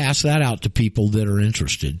and pass that out to people that are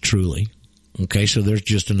interested, truly. Okay, so there's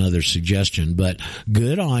just another suggestion, but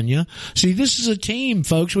good on you. See, this is a team,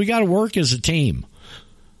 folks. We got to work as a team.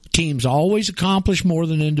 Teams always accomplish more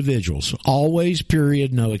than individuals. Always,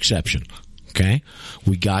 period, no exception. Okay?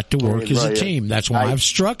 We got to work as a team. That's why I've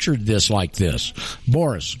structured this like this.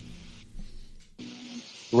 Boris.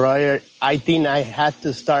 Roger, I think I had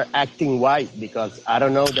to start acting white because I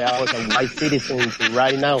don't know that I was a white citizen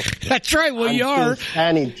right now. That's right. Well, you are.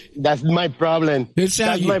 That's my problem. That's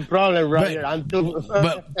my problem, Roger.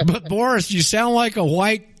 But Boris, you sound like a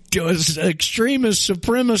white extremist,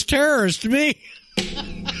 supremacist terrorist to me.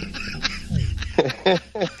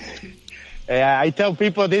 I tell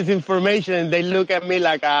people this information and they look at me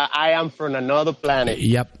like I am from another planet.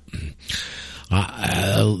 Yep.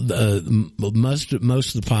 Most of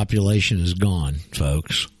the population is gone,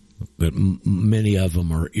 folks, but many of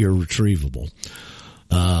them are irretrievable.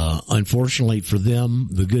 Unfortunately for them,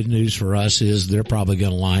 the good news for us is they're probably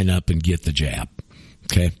going to line up and get the jab.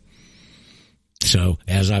 Okay. So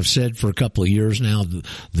as I've said for a couple of years now,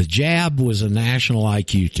 the jab was a national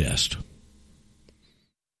IQ test.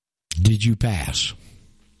 Did you pass?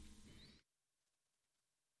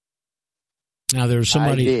 Now, there's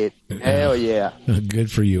somebody. I did. Hell yeah. Good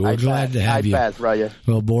for you. We're glad to have you. I passed, Roger.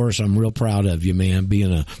 Well, Boris, I'm real proud of you, man,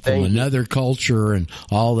 being from another culture and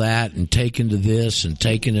all that and taking to this and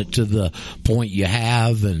taking it to the point you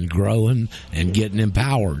have and growing and getting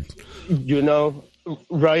empowered.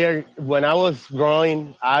 Roger, when I was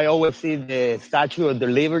growing, I always see the Statue of the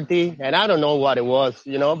Liberty, and I don't know what it was,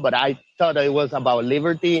 but I thought it was about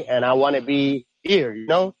liberty and I want to be here,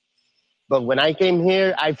 But when I came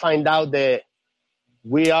here, I find out that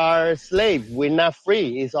we are slaves. We're not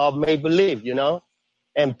free. It's all make believe, you know,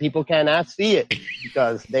 and people cannot see it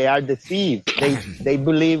because they are deceived. They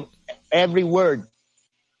believe every word.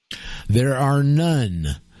 There are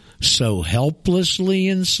none so helplessly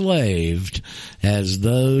enslaved as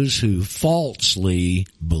those who falsely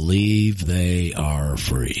believe they are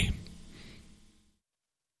free.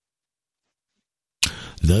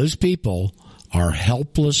 Those people are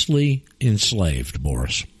helplessly enslaved,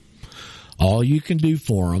 Boris. All you can do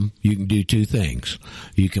for them, you can do two things.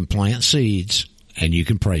 You can plant seeds and you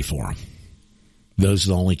can pray for them. Those are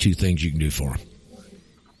the only two things you can do for them.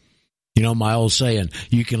 You know my old saying,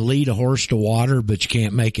 you can lead a horse to water, but you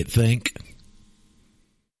can't make it think.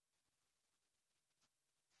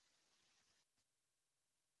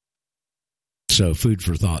 So food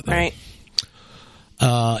for thought, though. Right.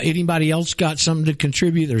 Anybody else got something to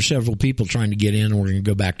contribute? There's several people trying to get in, and we're going to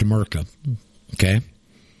go back to Merca. Okay?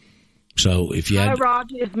 So if you had... Hi,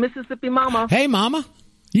 Roger. It's Mississippi Mama. Hey, Mama.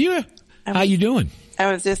 How you doing?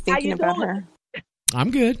 I was just thinking about her.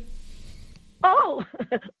 I'm good. Oh.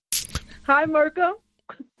 Hi, Merca.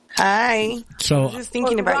 Hi. So, I was just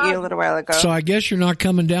thinking about you a little while ago. So I guess you're not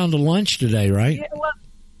coming down to lunch today, right? Yeah, well,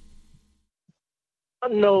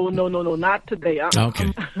 no, not today.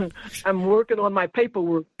 Okay. I'm working on my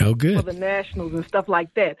paperwork for the Nationals and stuff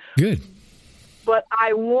like that. Good. But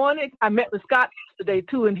I met with Scott yesterday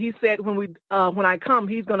too, and he said when I come,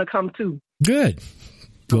 he's going to come too. Good.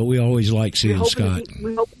 Well, we always like seeing Scott.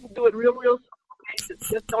 We hope to do it real soon.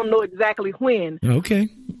 Just don't know exactly when. Okay.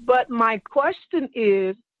 But my question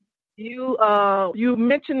is, you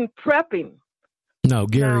mentioned prepping. No,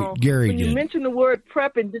 Gary when did. You mentioned the word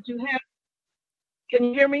prepping. Did you have? Can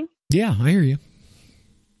you hear me? Yeah, I hear you.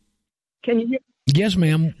 Can you hear? Yes,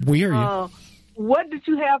 ma'am. We hear you. What did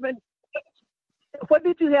you have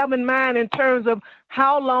in mind in terms of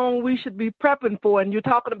how long we should be prepping for? And you're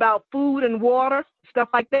talking about food and water, stuff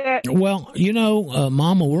like that? Well,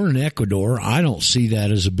 Mama, we're in Ecuador. I don't see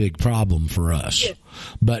that as a big problem for us. Yes.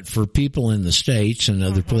 But for people in the States and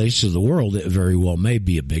other places of the world, it very well may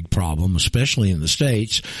be a big problem, especially in the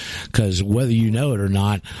States, because whether you know it or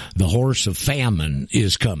not, the horse of famine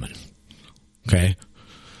is coming. Okay?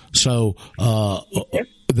 So,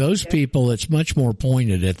 those people, it's much more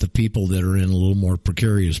pointed at the people that are in a little more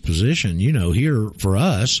precarious position. Here for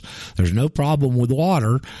us, there's no problem with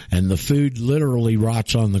water, and the food literally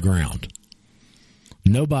rots on the ground.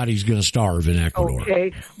 Nobody's going to starve in Ecuador.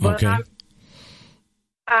 Okay. But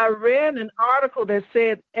I read an article that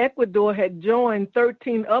said Ecuador had joined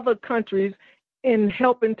 13 other countries in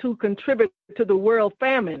helping to contribute to the world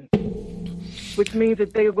famine, which means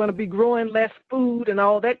that they're going to be growing less food and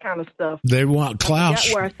all that kind of stuff. They want Klaus.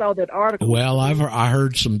 That's where I saw that article. Well, I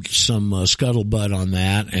heard some scuttlebutt on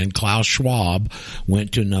that, and Klaus Schwab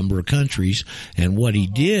went to a number of countries, and what he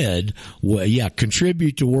did,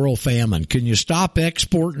 contribute to world famine. Can you stop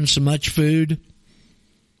exporting so much food?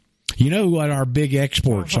 You know what our big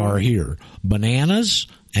exports are here? Bananas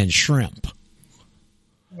and shrimp.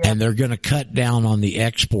 And they're going to cut down on the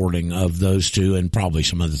exporting of those two and probably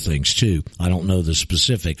some other things too. I don't know the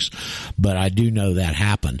specifics, but I do know that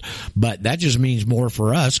happened. But that just means more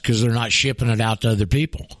for us because they're not shipping it out to other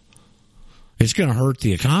people. It's going to hurt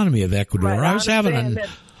the economy of Ecuador. Right,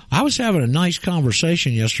 I was having a nice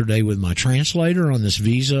conversation yesterday with my translator on this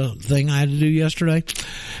visa thing I had to do yesterday.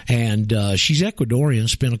 And she's Ecuadorian,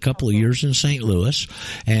 spent a couple of years in St. Louis,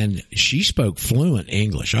 and she spoke fluent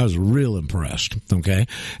English. I was real impressed, okay?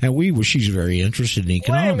 And she's very interested in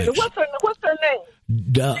economics. Wait a minute, what's her name?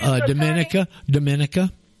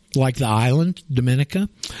 Dominica. Like the island, Dominica.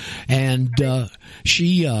 And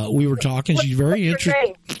we were talking, she's very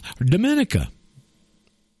interested. Dominica.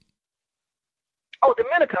 Oh,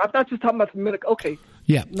 Dominica. I thought you were talking about Dominica. Okay.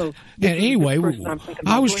 Yeah. No. And anyway,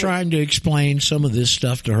 I was trying to explain some of this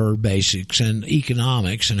stuff to her, basics and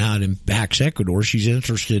economics and how it impacts Ecuador. She's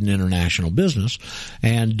interested in international business.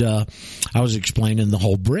 And I was explaining the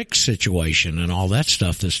whole BRICS situation and all that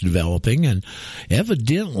stuff that's developing. And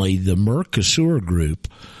evidently the Mercosur group,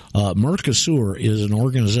 Mercosur is an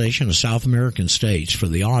organization of South American states for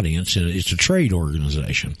the audience, and it's a trade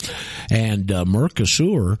organization. And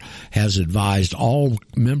Mercosur has advised all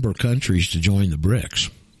member countries to join the BRICS.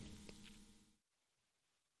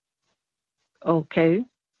 Okay.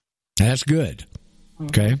 That's good.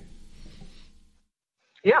 Okay.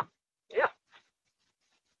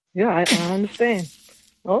 Yeah, I understand.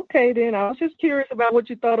 Okay, then. I was just curious about what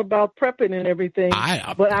you thought about prepping and everything.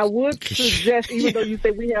 But I would suggest, even though you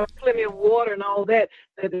say we have plenty of water and all that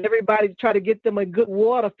that everybody try to get them a good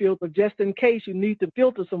water filter just in case you need to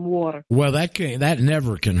filter some water. Well, that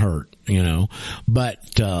never can hurt, But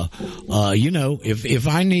if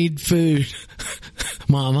I need food,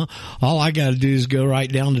 Mama, all I got to do is go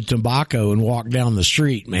right down to Tobacco and walk down the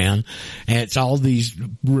street, man. And it's all these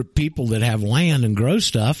people that have land and grow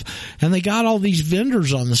stuff, and they got all these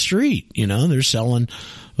vendors on the street. They're selling.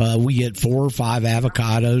 We get 4 or 5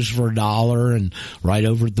 avocados for $1, and right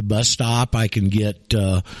over at the bus stop, I can get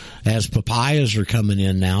as papayas are coming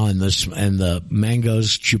in now, and the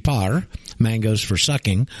mangoes chupar, mangoes for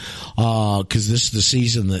sucking, because this is the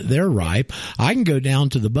season that they're ripe. I can go down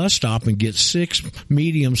to the bus stop and get 6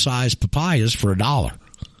 medium-sized papayas for $1.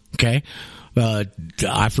 Okay.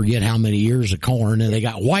 I forget how many ears of corn, and they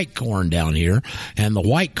got white corn down here, and the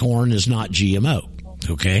white corn is not GMO.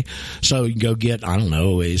 Okay, so you can go get,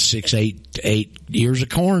 6, 8 ears of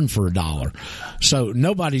corn for $1. So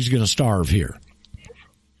nobody's going to starve here.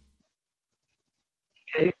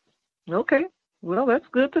 Okay. Well, that's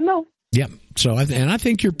good to know. Yep. So, I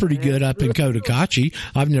think you're pretty good up in Cotacachi.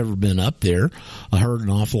 I've never been up there. I heard an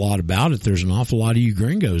awful lot about it. There's an awful lot of you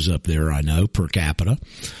gringos up there, I know, per capita.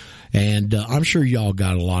 And I'm sure y'all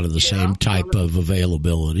got a lot of the same type of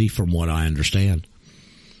availability from what I understand.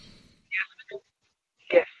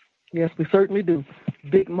 Yes, we certainly do.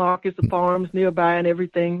 Big markets, the farms nearby and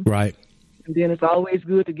everything. Right. And then it's always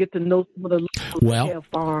good to get to know some of the local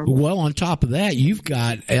farms. Well, on top of that, you've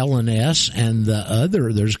got L&S and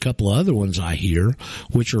there's a couple of other ones I hear,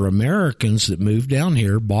 which are Americans that moved down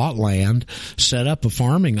here, bought land, set up a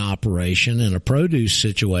farming operation and a produce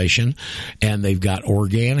situation, and they've got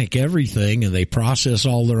organic everything, and they process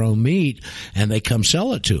all their own meat, and they come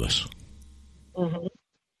sell it to us. Mm-hmm.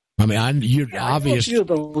 You're obvious. I know a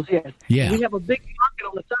few of those, yes. Yeah. We have a big market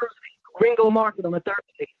on the Thursday, Gringo Market on the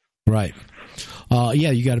Thursday. Right.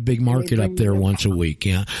 You got a big market up there once a week,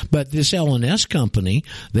 yeah. But this L&S company,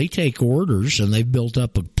 they take orders, and they've built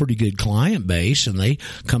up a pretty good client base, and they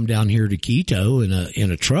come down here to Quito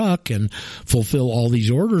in a truck and fulfill all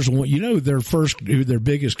these orders. And their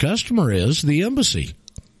biggest customer is the embassy.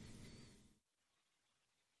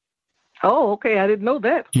 Oh, okay. I didn't know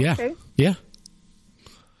that. Yeah. Okay. Yeah.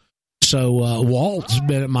 So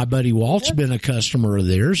my buddy Walt's been a customer of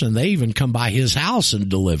theirs, and they even come by his house and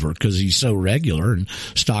deliver because he's so regular and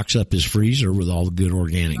stocks up his freezer with all the good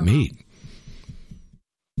organic meat.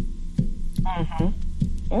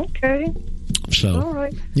 Mm-hmm. Okay. So, all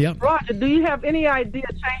right. Yep. Roger, do you have any idea,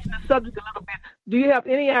 changing the subject a little bit, do you have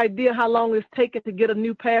any idea how long it's taken to get a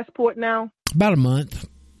new passport now? About a month.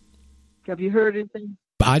 Have you heard anything?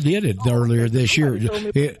 I did it earlier this year.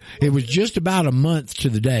 It was just about a month to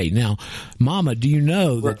the day. Now, Mama, do you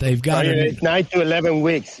know that they've got it's 9 to 11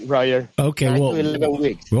 weeks, Roger. Okay, 9 to 11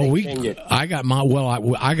 weeks. Well, I got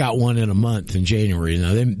I got one in a month in January.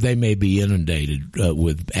 Now they may be inundated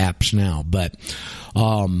with apps now, but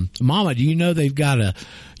Mama, do you know they've got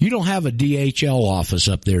you don't have a DHL office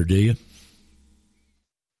up there, do you?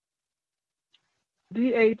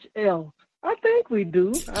 DHL. I think we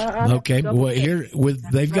do. Okay. Well,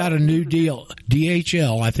 they've got a new deal.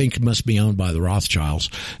 DHL, I think it must be owned by the Rothschilds,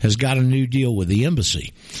 has got a new deal with the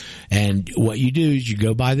embassy. And what you do is you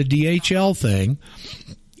go by the DHL thing,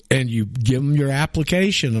 and you give them your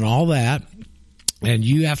application and all that, and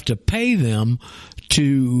you have to pay them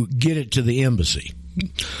to get it to the embassy.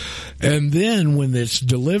 And then when it's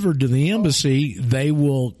delivered to the embassy, they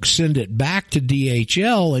will send it back to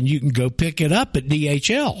DHL, and you can go pick it up at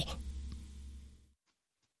DHL.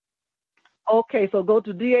 Okay, so go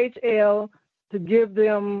to DHL to give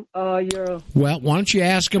them your... Well, why don't you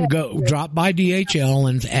ask them, drop by DHL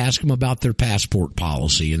and ask them about their passport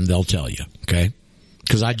policy, and they'll tell you, okay?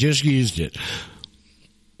 Because I just used it.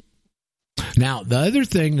 Now, the other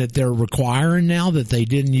thing that they're requiring now that they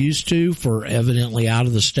didn't used to for evidently out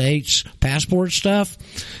of the States passport stuff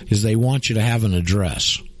is they want you to have an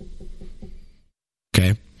address.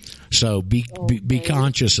 Okay? So be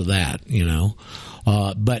conscious of that,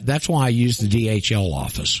 But that's why I use the DHL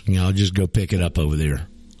office. Just go pick it up over there.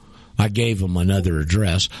 I gave them another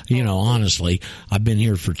address. Honestly, I've been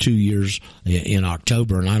here for 2 years in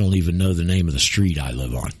October, and I don't even know the name of the street I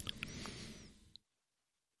live on.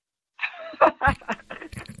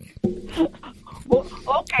 Well,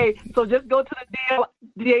 okay, so just go to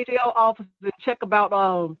the DHL office and check about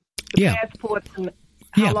the passports and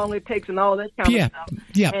how long it takes and all that kind of stuff.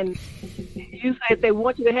 Yeah. And you said they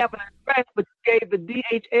want you to have an address, but you gave the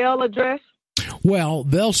DHL address? Well,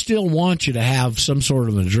 they'll still want you to have some sort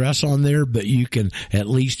of address on there, but you can at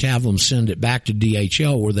least have them send it back to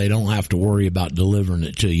DHL where they don't have to worry about delivering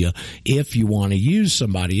it to you if you want to use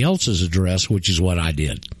somebody else's address, which is what I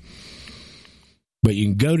did. But you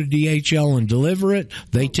can go to DHL and deliver it.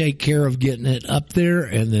 They take care of getting it up there,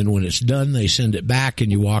 and then when it's done, they send it back,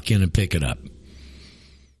 and you walk in and pick it up.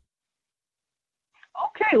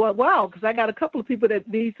 Okay, well, wow, because I got a couple of people that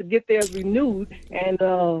need to get theirs renewed,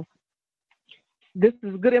 and this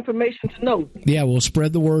is good information to know. Yeah, we'll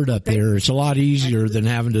spread the word up there. It's a lot easier than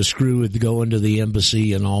having to screw with going to the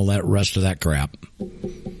embassy and all that rest of that crap.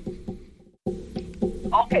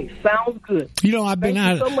 Okay, sounds good. You know, I've been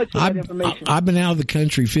out of the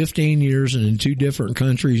country 15 years and in 2 different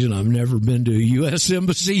countries, and I've never been to a U.S.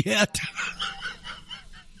 embassy yet.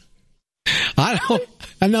 I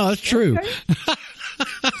know that's true. Okay.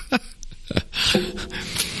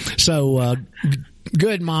 So,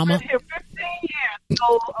 good, Mama. I've been here 15 years.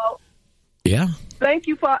 So, yeah. Thank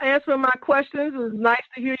you for answering my questions. It was nice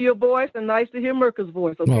to hear your voice and nice to hear Merca's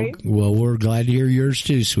voice, okay? Well, we're glad to hear yours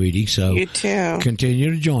too, sweetie. So you too.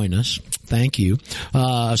 Continue to join us. Thank you.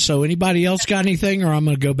 So anybody else got anything, or I'm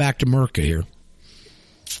going to go back to Merca here?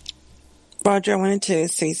 Roger, I wanted to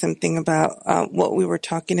say something about what we were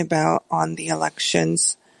talking about on the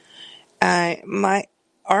elections.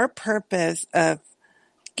 Our purpose of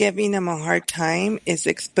giving them a hard time is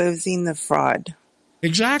exposing the fraud.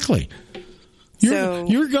 Exactly.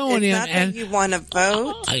 You're going in, and you want to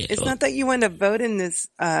vote. It's not that you want to vote in this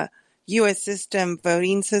U.S.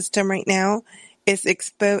 voting system right now.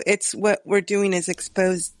 It's what we're doing is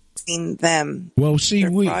exposing them. Well, see,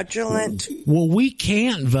 They're fraudulent. Well, we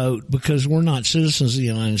can't vote because we're not citizens of the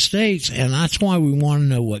United States, and that's why we want to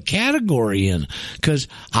know what category in. Because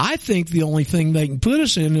I think the only thing they can put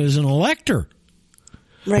us in is an elector.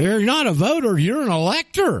 Right. You're not a voter; you're an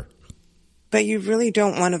elector. But you really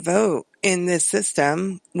don't want to vote in this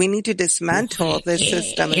system. We need to dismantle this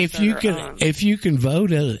system. If you can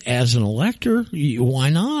vote as an elector, why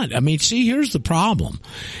not? I mean, see, here's the problem: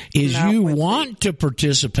 is you want to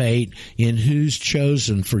participate in who's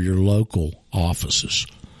chosen for your local offices.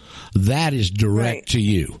 That is direct to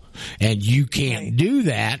you, and you can't do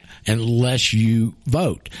that unless you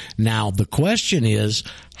vote. Now, the question is,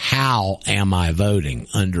 how am I voting?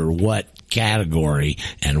 Under what category,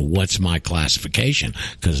 and what's my classification?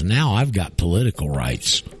 Because now I've got political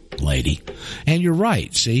rights, lady. And you're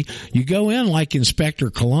right. See, you go in like Inspector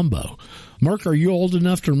Columbo. Merc, are you old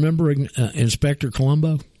enough to remember Inspector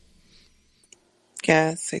Columbo?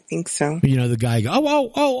 Yes, I think so. You know, the guy,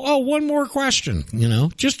 one more question. You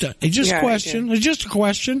know, just a question. It's just a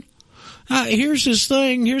question. Here's this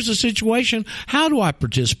thing. Here's the situation. How do I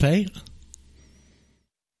participate?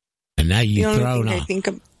 And now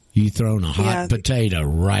you've thrown a hot potato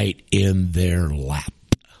right in their lap.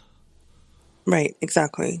 Right,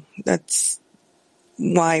 exactly. That's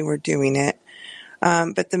why we're doing it.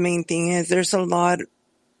 But the main thing is there's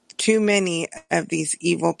too many of these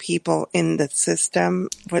evil people in the system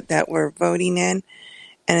that we're voting in,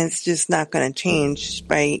 and it's just not going to change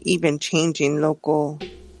by even changing local,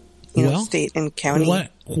 state and county.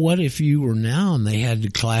 What if you were now and they had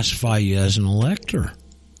to classify you as an elector?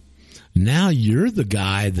 Now you're the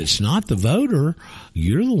guy that's not the voter.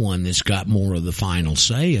 You're the one that's got more of the final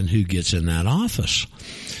say in who gets in that office.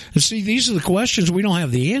 And see, these are the questions we don't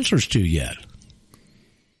have the answers to yet.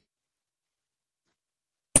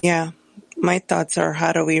 Yeah. My thoughts are,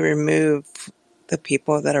 how do we remove the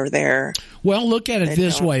people that are there? Well, look at it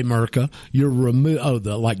this way, Merca. You're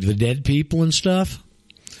like the dead people and stuff?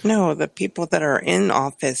 No, the people that are in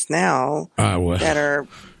office now that are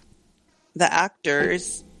the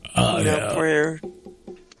actors. For the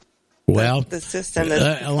system.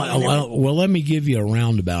 Well, let me give you a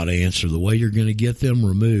roundabout answer. The way you're going to get them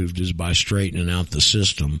removed is by straightening out the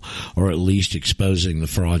system, or at least exposing the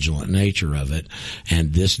fraudulent nature of it.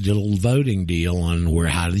 And this little voting deal on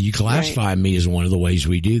how do you classify me is one of the ways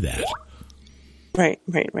we do that. Right.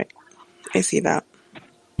 I see that.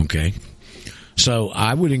 Okay. So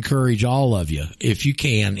I would encourage all of you, if you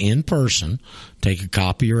can, in person, take a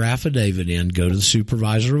copy of your affidavit in, go to the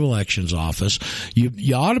Supervisor of Elections office.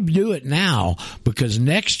 You ought to do it now, because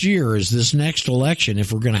next year, as this next election,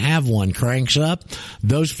 if we're going to have one, cranks up,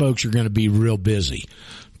 those folks are going to be real busy.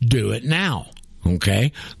 Do it now.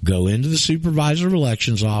 Okay, go into the Supervisor of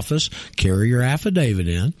Elections office, carry your affidavit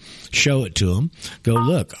in, show it to them. Go,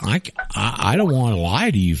 look, I don't want to lie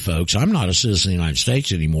to you folks. I'm not a citizen of the United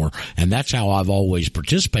States anymore, and that's how I've always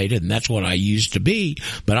participated, and that's what I used to be,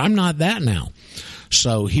 but I'm not that now.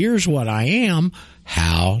 So here's what I am.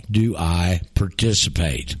 How do I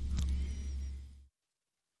participate?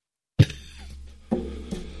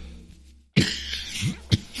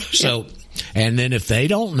 So... And then if they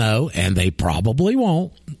don't know, and they probably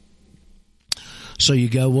won't, so you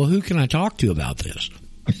go, well, who can I talk to about this?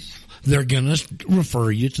 they're going to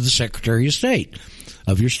refer you to the Secretary of State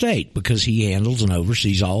of your state because he handles and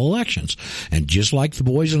oversees all elections. And just like the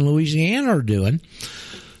boys in Louisiana are doing,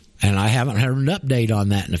 and I haven't heard an update on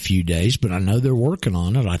that in a few days, but I know they're working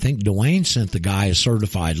on it. I think Dwayne sent the guy a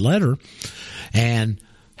certified letter. And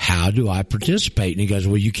how do I participate? And he goes,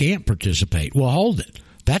 well, you can't participate. Well, hold it.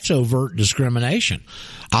 That's overt discrimination.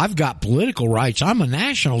 I've got political rights. I'm a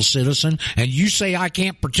national citizen, and you say I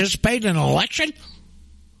can't participate in an election?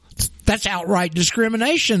 That's outright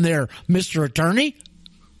discrimination there, Mr. Attorney.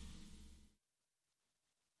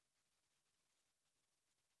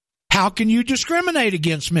 How can you discriminate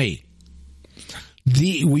against me?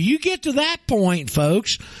 When you get to that point,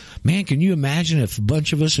 folks, man, can you imagine if a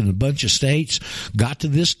bunch of us in a bunch of states got to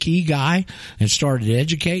this key guy and started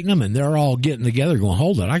educating them, and they're all getting together going,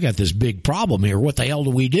 hold it, I got this big problem here. What the hell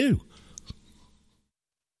do we do?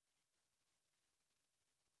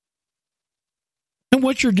 And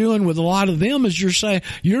what you're doing with a lot of them is you're saying,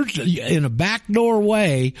 you're in a backdoor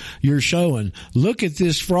way, you're showing, look at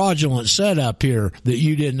this fraudulent setup here that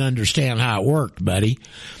you didn't understand how it worked, buddy.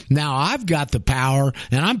 Now I've got the power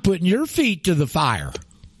and I'm putting your feet to the fire.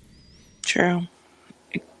 True.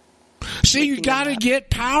 See, you got to get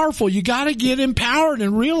powerful. You got to get empowered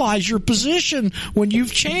and realize your position when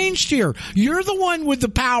you've changed here. You're the one with the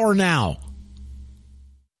power now.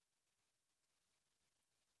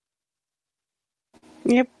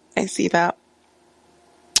 Yep, I see that.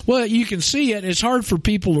 Well, you can see it. It's hard for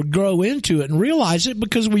people to grow into it and realize it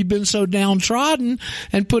because we've been so downtrodden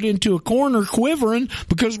and put into a corner quivering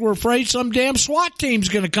because we're afraid some damn SWAT team's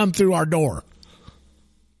going to come through our door.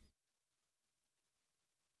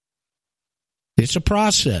 It's a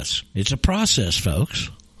process. It's a process, folks.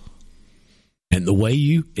 And the way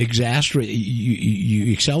you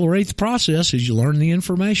you accelerate the process is you learn the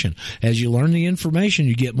information. As you learn the information,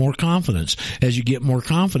 you get more confidence. As you get more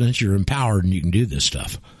confidence, you're empowered and you can do this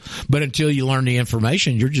stuff. But until you learn the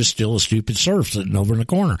information, you're just still a stupid serf sitting over in the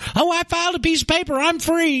corner. Oh, I filed a piece of paper. I'm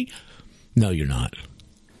free. No, you're not.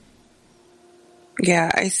 Yeah,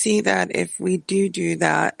 I see that if we do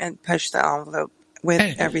that and push the envelope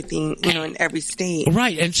with everything, in every state,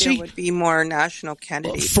 right? And there would be more national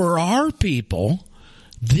candidates. For our people,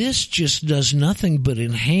 this just does nothing but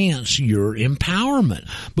enhance your empowerment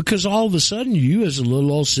because all of a sudden you as a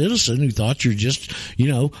little old citizen who thought you're just,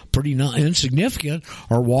 pretty insignificant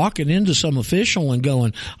are walking into some official and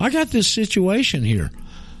going, I got this situation here.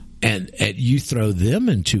 And you throw them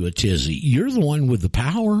into a tizzy. You're the one with the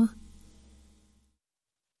power.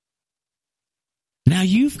 Now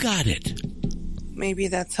you've got it. Maybe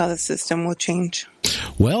that's how the system will change.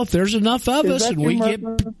 Well, if there's enough of us and we get...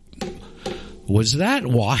 Was that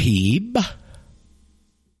Wahib?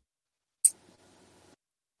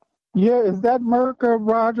 Yeah, is that Merker,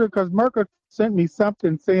 Roger? Because Merker sent me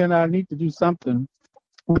something saying I need to do something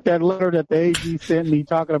with that letter that the AG sent me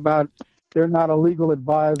talking about they're not a legal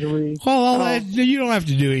advisory. Well, you don't have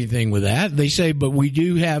to do anything with that. They say, but we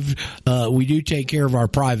do take care of our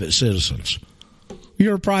private citizens.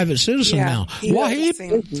 You're a private citizen now.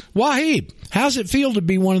 Wahib, how's it feel to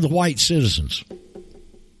be one of the white citizens?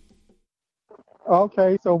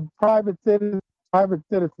 Okay, so private citizen,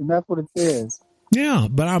 that's what it says. Yeah,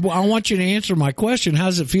 but I want you to answer my question. How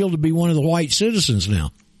does it feel to be one of the white citizens now?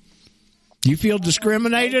 You feel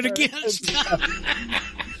discriminated against?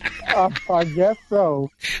 I guess so.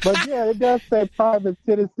 But yeah, it does say private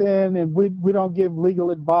citizen, and we don't give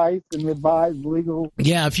legal advice and advise legal.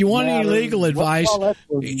 Yeah, if you want any legal advice,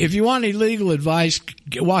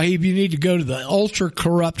 Wahib, you need to go to the ultra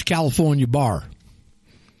corrupt California bar.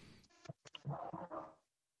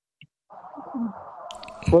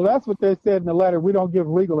 Well, that's what they said in the letter. We don't give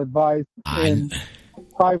legal advice to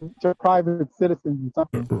private citizens and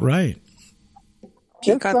something. Right.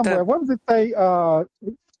 It's somewhere. What does it say?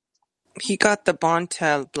 He got the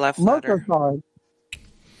Bontel bluff letter.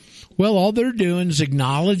 Well, all they're doing is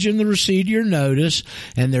acknowledging the receipt of your notice,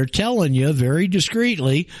 and they're telling you very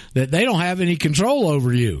discreetly that they don't have any control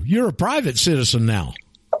over you. You're a private citizen now.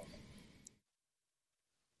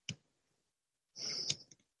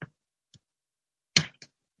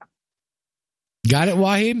 Got it,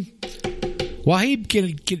 Wahib? Wahib, can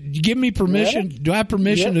you give me permission? Yeah. Do I have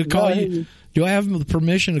permission to call you? Do I have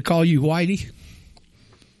permission to call you Whitey?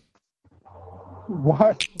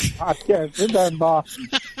 What? I guess it doesn't bother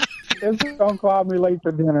me. Don't call me late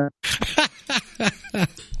for dinner.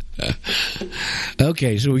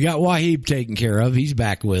 Okay, so we got Wahib taken care of. He's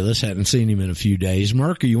back with us. Hadn't seen him in a few days.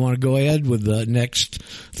 Merker, you want to go ahead with the next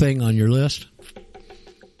thing on your list?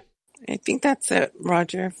 I think that's it,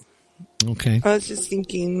 Roger. Okay. I was just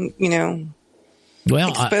thinking,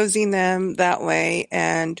 exposing them that way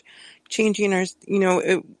and changing our,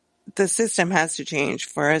 the system has to change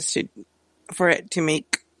for it to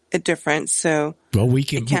make a difference. So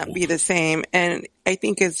it can't be the same. And I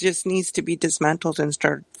think it just needs to be dismantled and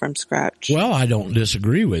start from scratch. Well, I don't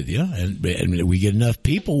disagree with you. And we get enough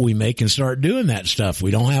people, we can start doing that stuff.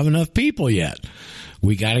 We don't have enough people yet.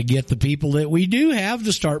 We got to get the people that we do have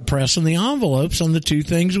to start pressing the envelopes on the two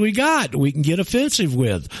things we got. We can get offensive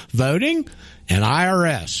with voting and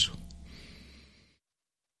IRS.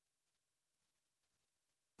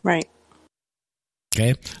 Right.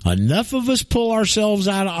 Okay. Enough of us pull ourselves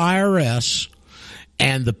out of IRS,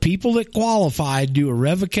 and the people that qualify do a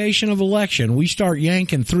revocation of election. We start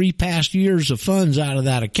yanking 3 past years of funds out of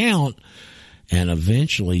that account, and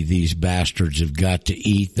eventually these bastards have got to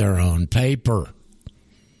eat their own paper.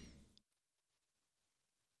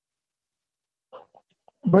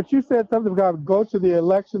 But you said something about go to the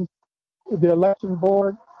election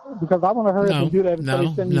board, because I want to hurry up and do that.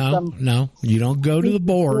 No, you don't go to the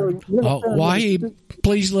board. Why?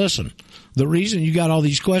 Please listen. The reason you got all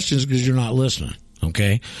these questions is because you're not listening.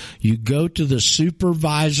 Okay, you go to the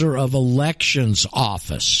supervisor of elections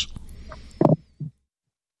office.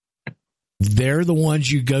 They're the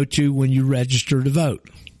ones you go to when you register to vote.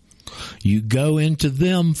 You go into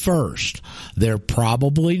them first. They're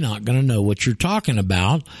probably not going to know what you're talking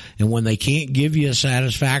about. And when they can't give you a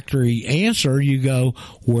satisfactory answer, you go,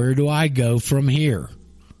 where do I go from here?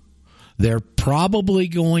 They're probably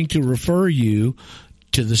going to refer you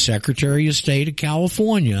to the Secretary of State of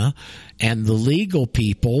California and the legal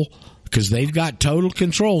people, because they've got total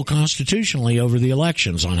control constitutionally over the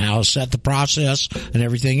elections on how to set the process and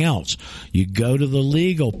everything else. You go to the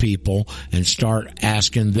legal people and start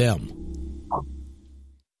asking them.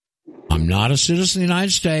 I'm not a citizen of the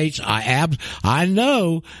United States. I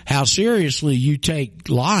know how seriously you take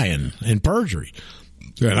lying and perjury,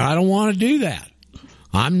 and I don't want to do that.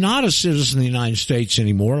 I'm not a citizen of the United States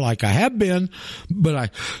anymore like I have been, but I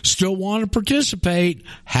still want to participate.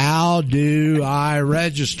 How do I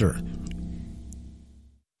register?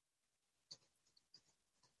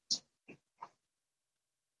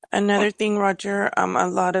 Another thing, Roger, a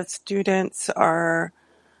lot of students are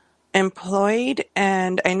employed,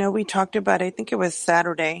 and I know we talked about, I think it was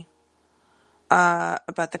Saturday,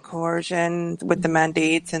 about the coercion with the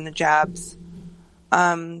mandates and the jabs.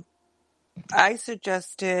 I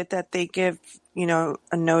suggested that they give, a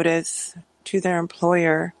notice to their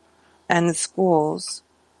employer and the schools,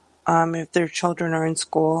 if their children are in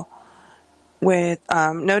school, with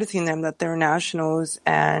noticing them that they're nationals,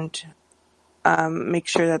 and make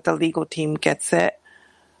sure that the legal team gets it.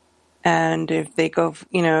 And if they go,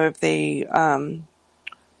 if they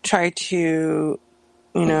try to,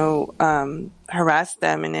 harass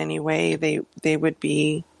them in any way, they would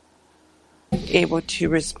be able to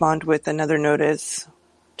respond with another notice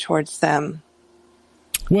towards them.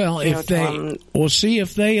 Well,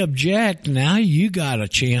 if they object, now you got a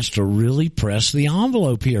chance to really press the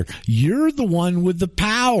envelope here. You're the one with the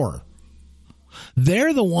power.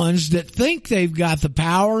 They're the ones that think they've got the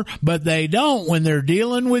power, but they don't when they're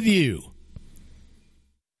dealing with you.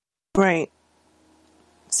 Right.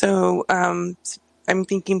 So I'm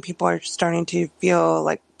thinking people are starting to feel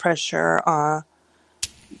like pressure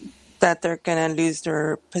that they're going to lose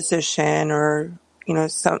their position, or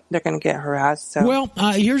they're going to get harassed. So. Well,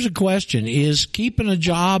 here's a question: is keeping a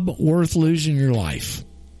job worth losing your life?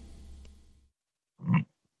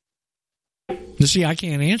 You see, I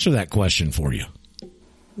can't answer that question for you.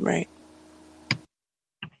 Right.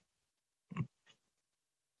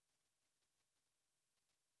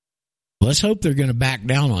 Let's hope they're going to back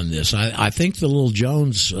down on this. I think the little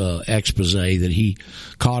Jones expose that he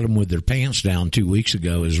caught them with their pants down 2 weeks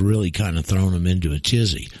ago has really kind of thrown them into a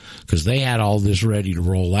tizzy, because they had all this ready to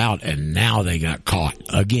roll out, and now they got caught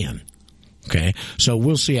again. Okay, so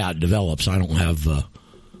we'll see how it develops. I don't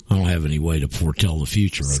have any way to foretell the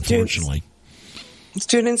future, unfortunately.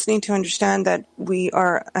 Students need to understand that we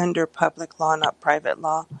are under public law, not private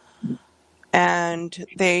law, and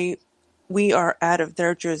we are out of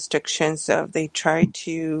their jurisdiction. So if they try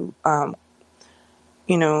to,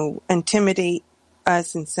 intimidate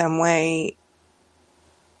us in some way,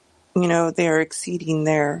 they're exceeding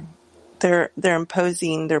they're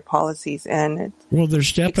imposing their policies, and they're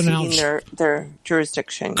stepping out their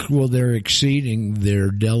jurisdiction. Well, they're exceeding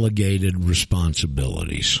their delegated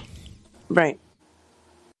responsibilities. Right.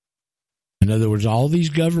 In other words, all these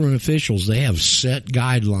government officials, they have set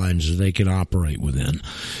guidelines that they can operate within.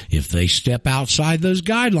 If they step outside those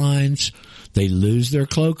guidelines, they lose their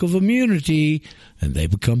cloak of immunity and they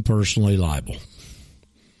become personally liable.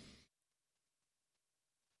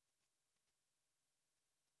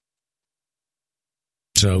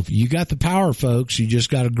 So you got the power, folks. You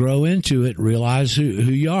just got to grow into it, realize who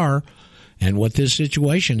you are and what this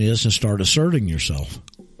situation is, and start asserting yourself.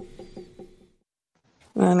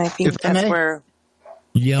 And I think that's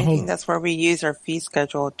where we use our fee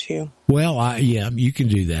schedule too. Well, you can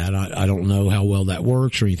do that. I don't know how well that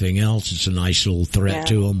works or anything else. It's a nice little threat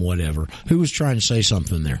to them, whatever. Who was trying to say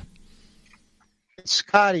something there? It's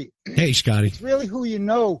Scotty. Hey, Scotty. It's really who you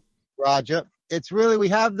know, Roger. It's really, we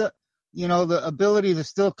have the ability to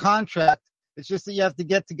still contract. It's just that you have to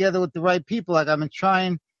get together with the right people. Like I've been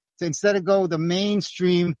trying to, instead of go with the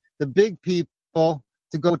mainstream, the big people,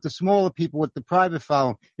 to go with the smaller people with the private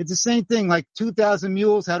following. It's the same thing. Like 2,000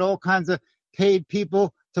 Mules had all kinds of paid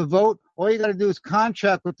people to vote. All you got to do is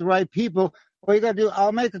contract with the right people. All you got to do,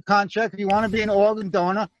 I'll make a contract. If you want to be an organ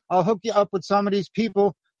donor, I'll hook you up with some of these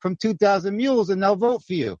people from 2,000 Mules and they'll vote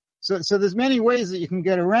for you. So there's many ways that you can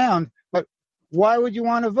get around, but why would you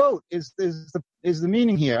want to vote is the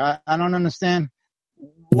meaning here. I don't understand.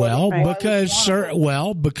 Because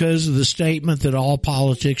of the statement that all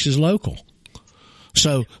politics is local.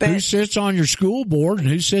 So who sits on your school board and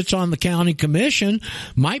who sits on the county commission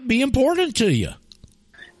might be important to you.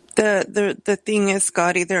 The thing is,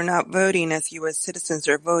 Scotty, they're not voting as U.S. citizens;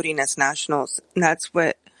 they're voting as nationals. And that's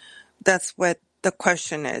what the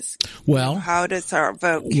question is. Well, how does our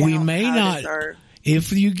vote count? We may not.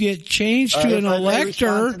 If you get changed to an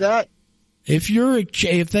elector. If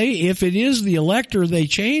it is the elector they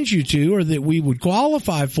change you to or that we would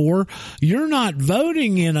qualify for, you're not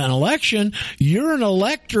voting in an election. You're an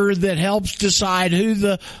elector that helps decide who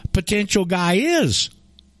the potential guy is.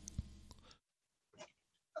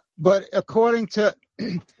 But according to,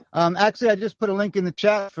 actually, I just put a link in the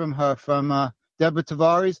chat from Deborah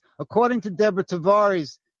Tavares. According to Deborah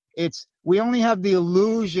Tavares, we only have the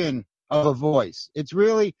illusion of a voice. It's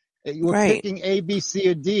really. We're picking A, B, C,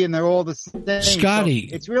 or D, and they're all the same. Scotty.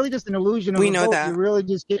 So it's really just an illusion of a vote. You're really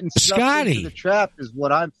just getting sucked into the trap is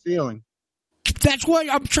what I'm feeling. That's what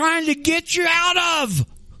I'm trying to get you out of.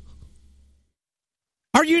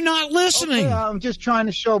 Are you not listening? Okay, I'm just trying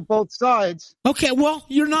to show both sides. Okay, well,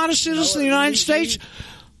 you're not a citizen of the United States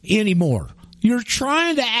anymore. You're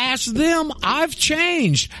trying to ask them, I've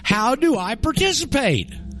changed. How do I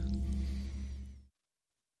participate?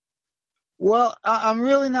 Well, I'm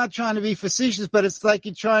really not trying to be facetious, but it's like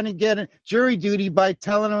you're trying to get jury duty by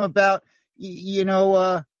telling them about,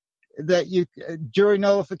 jury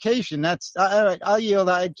nullification. That's all right. I'll yield.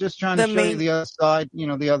 I'm just trying to show you the other side,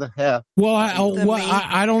 the other half. Well,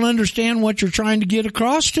 I don't understand what you're trying to get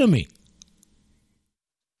across to me.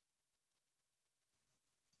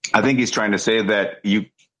 I think he's trying to say that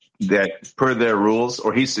per their rules,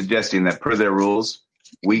 or he's suggesting that per their rules,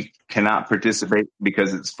 we cannot participate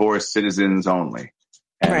because it's for citizens only.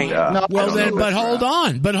 And, but hold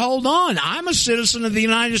on. I'm a citizen of the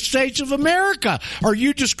United States of America. Are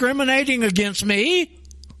you discriminating against me?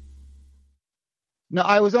 No,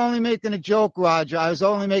 I was only making a joke, Roger. I was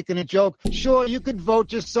only making a joke. Sure, you could vote,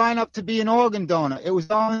 just sign up to be an organ donor. It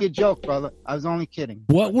was only a joke, brother. I was only kidding.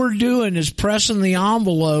 What we're doing is pressing the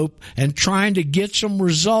envelope and trying to get some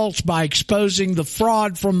results by exposing the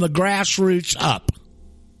fraud from the grassroots up.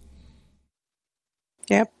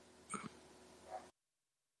 Yep.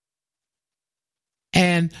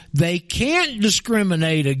 And they can't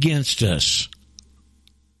discriminate against us.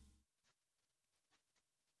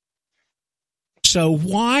 So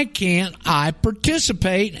why can't I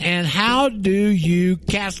participate, and how do you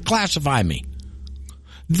classify me?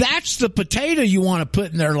 That's the potato you want to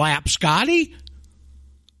put in their lap, Scotty.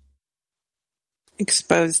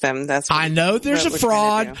 Expose them. That's what I know there's a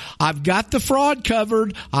fraud. I've got the fraud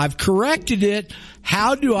covered. I've corrected it.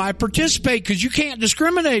 How do I participate? Because you can't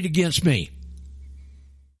discriminate against me.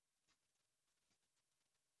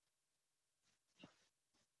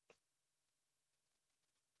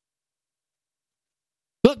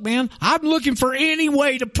 Look, man, I'm looking for any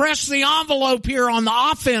way to press the envelope here on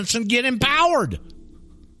the offense and get empowered.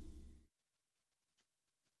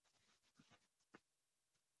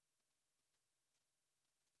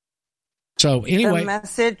 So anyway,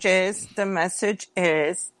 the message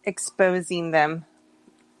is exposing them,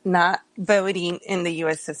 not voting in the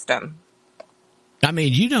U.S. system. I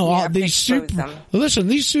mean, all these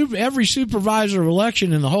every supervisor of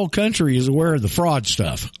election in the whole country is aware of the fraud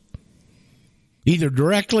stuff, either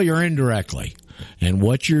directly or indirectly. And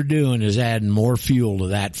what you're doing is adding more fuel to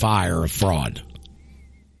that fire of fraud.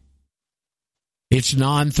 It's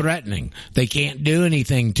non-threatening. They can't do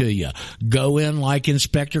anything to you. Go in like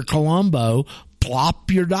Inspector Columbo,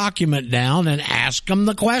 plop your document down, and ask them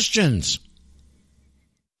the questions.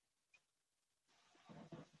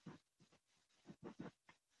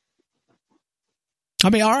 I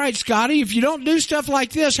mean, all right, Scotty, if you don't do stuff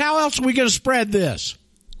like this, how else are we going to spread this?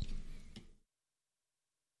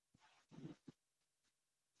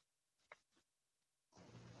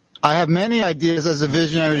 I have many ideas as a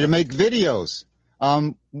visionary to make videos.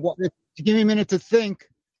 If you give me a minute to think,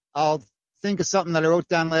 I'll think of something that I wrote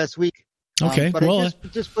down last week. Okay, but I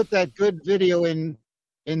just put that good video in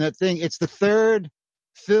the thing. It's the third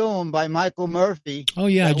film by Michael Murphy. Oh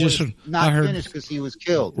yeah, I heard, finished because he was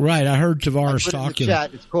killed. Right, I heard Tavares talking. In the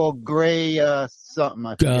chat. It's called Gray something.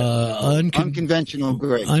 I forget. Unconventional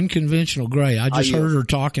Gray. Unconventional Gray. I just heard her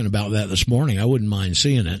talking about that this morning. I wouldn't mind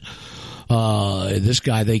seeing it. This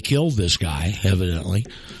guy, they killed this guy, evidently.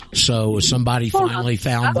 So somebody finally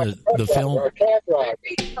found the film.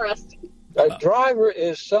 A driver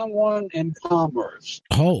is someone in commerce.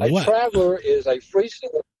 A traveler is a free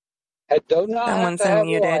citizen. Do not have to have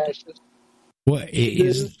license. What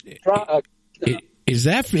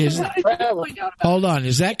hold on,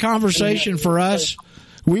 is that conversation for us?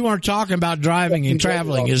 We weren't talking about driving and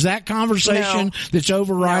traveling. Is that conversation that's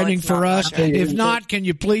overriding for us? If not, can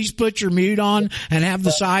you please put your mute on and have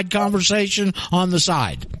the side conversation on the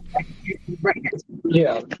side?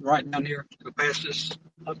 Yeah, right down here. Go past this.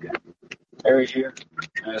 Okay. Area here.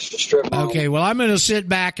 That's the strip mall. Okay, well, I'm going to sit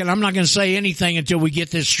back and I'm not going to say anything until we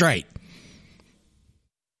get this straight.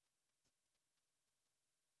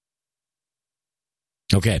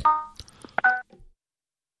 Okay.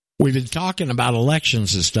 We've been talking about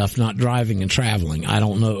elections and stuff, not driving and traveling. I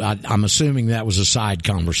don't know. I'm assuming that was a side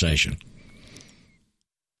conversation.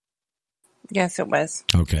 Yes, it was.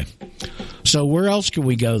 Okay. So where else can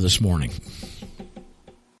we go this morning?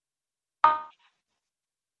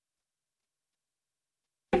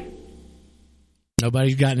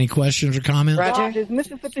 Nobody's got any questions or comments? Roger, is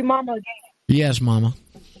Mississippi Mama again? Yes, Mama.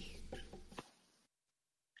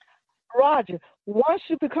 Roger, once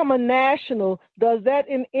you become a national, does that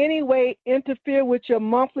in any way interfere with your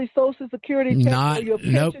monthly Social Security check or your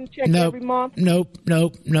pension check every month? Nope.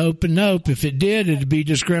 If it did, it'd be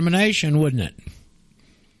discrimination, wouldn't it?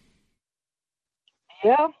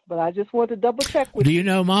 Yeah, but I just want to double check with you. Do you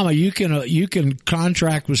know, Mama, you can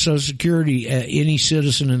contract with Social Security any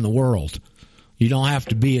citizen in the world. You don't have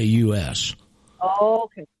to be a U.S. Oh,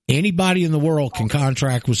 okay. Anybody in the world can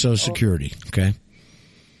contract with Social Security, okay?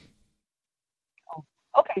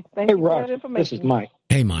 Okay, thank you for that information. This is Mike.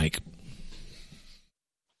 Hey, Mike.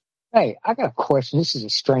 Hey, I got a question. This is a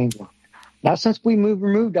strange one. Now, since we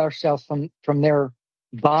removed ourselves from their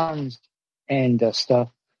bonds and stuff,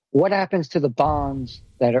 what happens to the bonds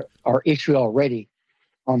that are issued already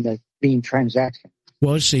on the Beam transaction?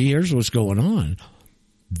 Well, see, here's what's going on.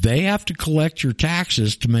 They have to collect your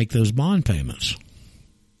taxes to make those bond payments.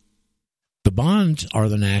 The bonds are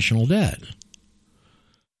the national debt.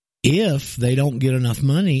 If they don't get enough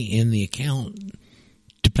money in the account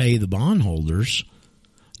to pay the bondholders,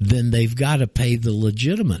 then they've got to pay the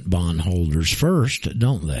legitimate bondholders first,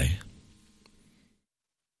 don't they?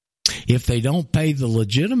 If they don't pay the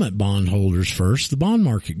legitimate bondholders first, the bond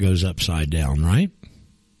market goes upside down, right?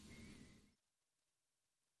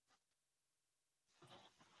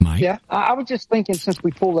 Mike? Yeah, I was just thinking since we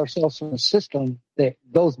pulled ourselves from the system that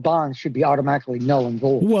those bonds should be automatically null and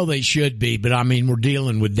void. Well, they should be, but I mean, we're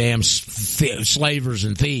dealing with damn slavers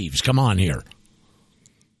and thieves. Come on here.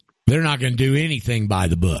 They're not going to do anything by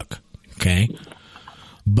the book, okay?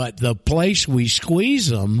 But the place we squeeze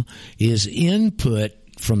them is input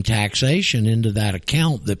from taxation into that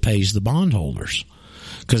account that pays the bondholders.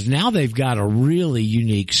 Because now they've got a really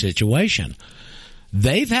unique situation.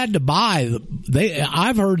 They've had to buy.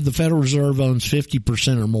 I've heard the Federal Reserve owns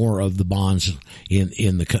 50% or more of the bonds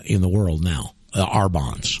in the world now. Our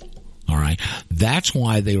bonds. All right. That's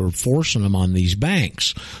why they were forcing them on these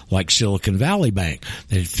banks, like Silicon Valley Bank.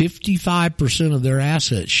 That 55% of their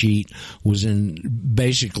asset sheet was in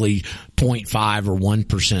basically 0.5 or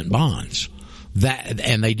 1% bonds.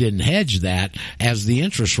 And they didn't hedge that as the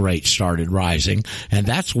interest rates started rising, and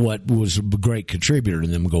that's what was a great contributor to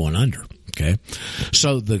them going under. Okay,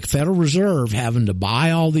 so the Federal Reserve having to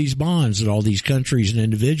buy all these bonds that all these countries and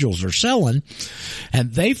individuals are selling,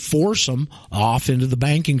 and they force them off into the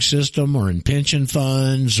banking system or in pension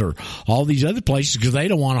funds or all these other places because they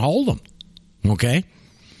don't want to hold them. Okay?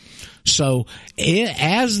 So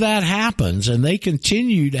as that happens and they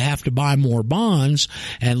continue to have to buy more bonds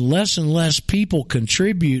and less people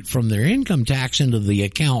contribute from their income tax into the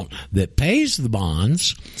account that pays the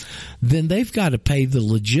bonds, then they've got to pay the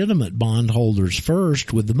legitimate bondholders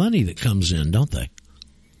first with the money that comes in, don't they?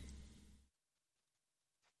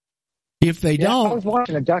 If they don't... I was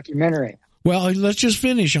watching a documentary. Well, let's just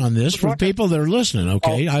finish on this for people that are listening,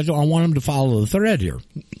 okay? I want them to follow the thread here.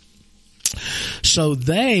 So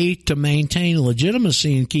to maintain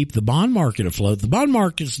legitimacy and keep the bond market afloat, the bond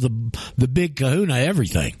market's the big kahuna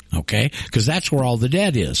everything, okay? Because that's where all the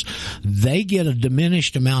debt is. They get a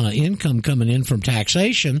diminished amount of income coming in from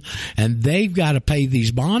taxation, and they've got to pay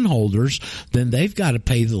these bondholders. Then they've got to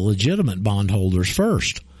pay the legitimate bondholders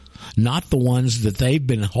first, not the ones that they've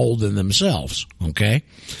been holding themselves, okay?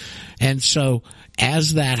 And so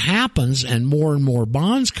as that happens and more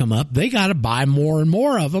bonds come up, they got to buy more and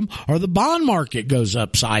more of them, or the bond market goes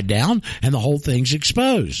upside down and the whole thing's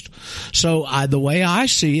exposed. So the way I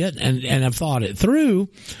see it, and I've thought it through,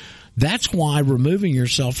 that's why removing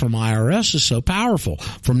yourself from IRS is so powerful.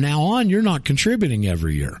 From now on, you're not contributing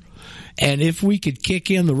every year. And if we could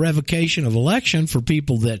kick in the revocation of election for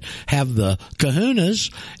people that have the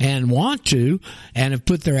kahunas and want to and have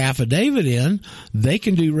put their affidavit in, they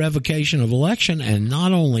can do revocation of election and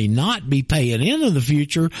not only not be paying into the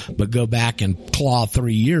future, but go back and claw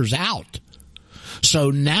 3 years out.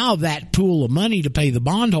 So now that pool of money to pay the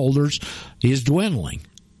bondholders is dwindling.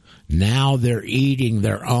 Now they're eating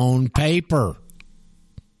their own paper.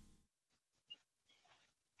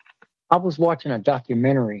 I was watching a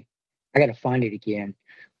documentary, I got to find it again,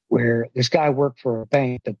 where this guy worked for a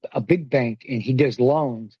bank, a big bank, and he does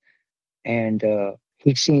loans. And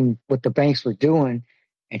he'd seen what the banks were doing.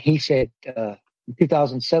 And he said, in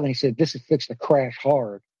 2007, he said, this is fixed to crash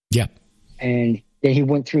hard. Yeah. And then he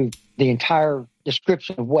went through the entire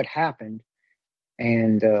description of what happened.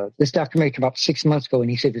 And this documentary came out 6 months ago,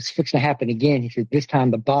 and he said, it's fixing to happen again. He said, this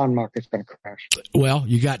time the bond market's going to crash. Well,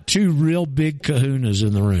 you got two real big kahunas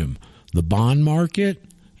in the room, the bond market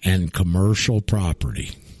and commercial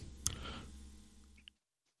property.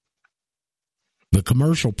 The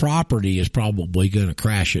commercial property is probably going to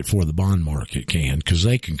crash it before the bond market can, because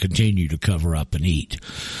they can continue to cover up and eat.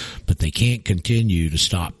 But they can't continue to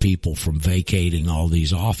stop people from vacating all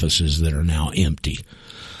these offices that are now empty.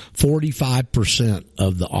 45%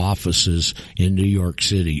 of the offices in New York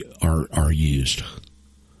City are used.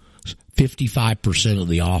 55% of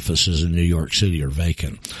the offices in New York City are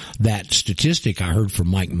vacant. That statistic I heard from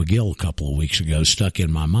Mike McGill a couple of weeks ago stuck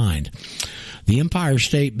in my mind. The Empire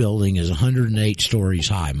State Building is 108 stories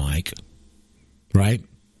high, Mike. Right?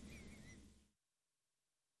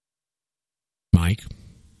 Mike?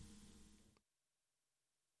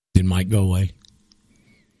 Did Mike go away?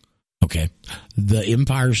 Okay. The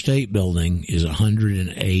Empire State Building is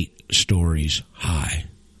 108 stories high.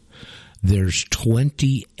 There's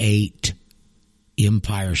 28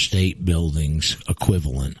 Empire State Buildings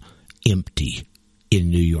equivalent empty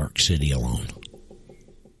in New York City alone.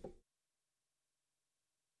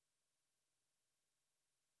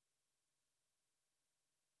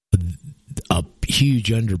 A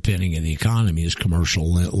huge underpinning of the economy is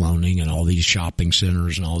commercial loaning and all these shopping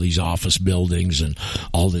centers and all these office buildings and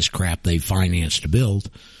all this crap they financed to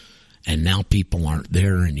build. And now people aren't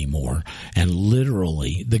there anymore. And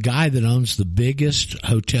literally, the guy that owns the biggest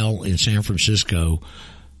hotel in San Francisco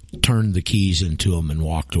turned the keys into him and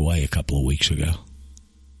walked away a couple of weeks ago.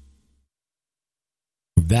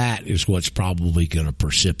 That is what's probably going to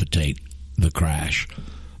precipitate the crash,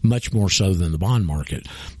 much more so than the bond market.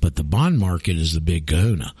 But the bond market is the big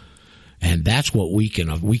kahuna. And that's what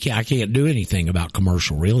I can't do anything about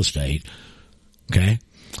commercial real estate, okay?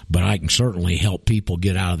 But I can certainly help people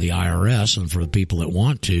get out of the IRS, and for the people that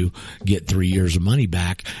want to, get 3 years of money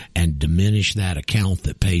back and diminish that account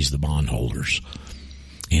that pays the bondholders.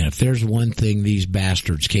 And if there's one thing these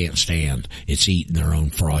bastards can't stand, it's eating their own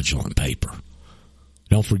fraudulent paper.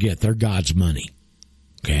 Don't forget, they're God's money.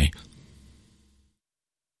 Okay?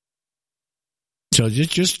 So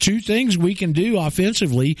just two things we can do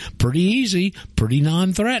offensively, pretty easy, pretty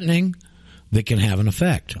non-threatening, that can have an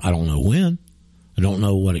effect. I don't know when. I don't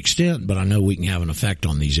know what extent, but I know we can have an effect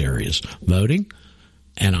on these areas. Voting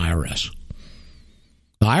and IRS.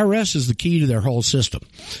 The IRS is the key to their whole system,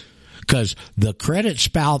 because the credit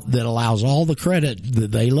spout that allows all the credit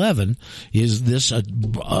that they leaven is this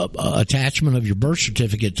attachment of your birth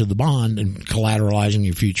certificate to the bond and collateralizing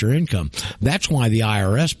your future income. That's why the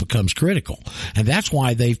IRS becomes critical. And that's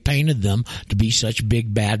why they've painted them to be such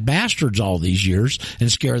big bad bastards all these years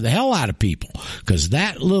and scare the hell out of people. Because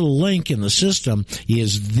that little link in the system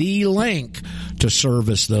is the link to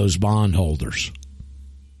service those bondholders.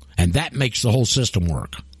 And that makes the whole system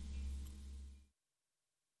work.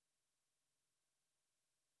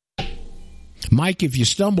 Mike, if you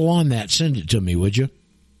stumble on that, send it to me, would you?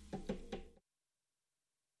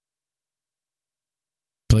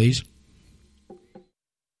 Please.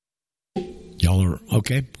 Y'all are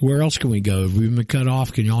okay. Where else can we go? Have we been cut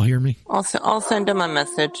off? Can y'all hear me? I'll send him a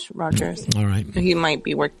message, Rogers. All right. He might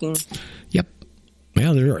be working. Yep. Well,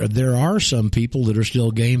 Yeah, there are some people that are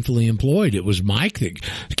still gainfully employed. It was Mike that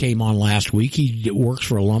came on last week. He works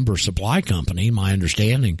for a lumber supply company, my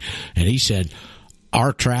understanding, and he said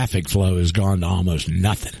our traffic flow has gone to almost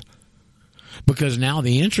nothing. Because now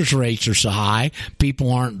the interest rates are so high,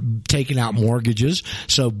 people aren't taking out mortgages.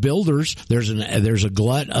 So builders, there's a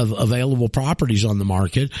glut of available properties on the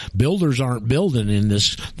market. Builders aren't building in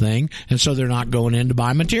this thing, and so they're not going in to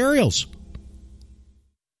buy materials.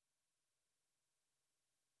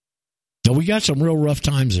 So we got some real rough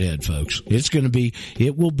times ahead, folks.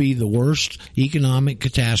 It will be the worst economic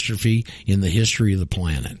catastrophe in the history of the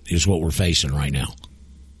planet, is what we're facing right now.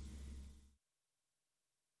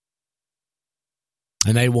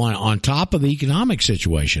 And they want, on top of the economic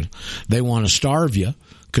situation, they want to starve you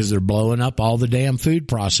because they're blowing up all the damn food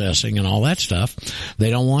processing and all that stuff. They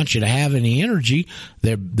don't want you to have any energy.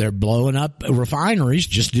 They're blowing up refineries.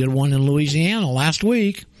 Just did one in Louisiana last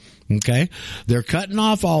week. Okay? They're cutting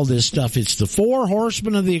off all this stuff. It's the 4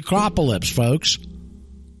 horsemen of the apocalypse, folks.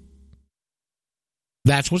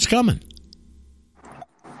 That's what's coming.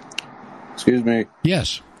 Excuse me.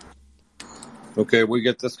 Yes. Okay, we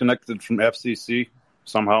get disconnected from FCC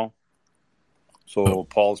somehow. So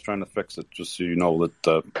Paul's trying to fix it, just so you know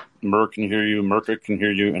that Merc can hear you, Merca can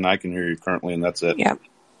hear you, and I can hear you currently, and that's it. Yep.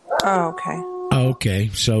 Oh, okay. Okay,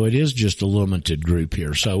 so it is just a limited group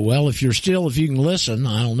here. So, well, if you can listen,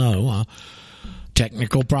 I don't know.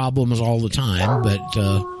 Technical problems all the time, but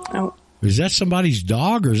is that somebody's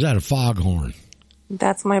dog or is that a foghorn?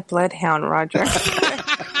 That's my bloodhound, Roger.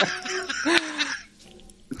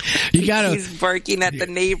 He's barking at the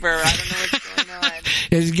neighbor. I don't know what's going on.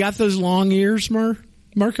 Has he got those long ears,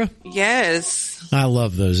 Merca? Yes. I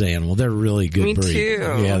love those animals. They're really good Me breed.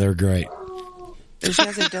 too. Yeah, they're great. She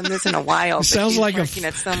hasn't done this in a while. It sounds like barking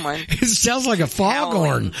at someone. It sounds like a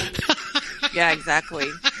foghorn. Yeah, exactly.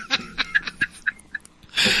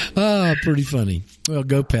 Oh, pretty funny. Well,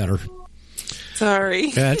 go pet her.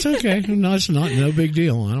 Sorry. That's okay. No, it's no big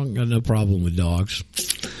deal. I don't got no problem with dogs.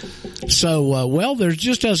 So, well, there's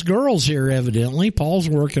just us girls here, evidently. Paul's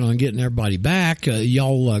working on getting everybody back.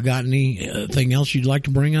 Y'all got anything else you'd like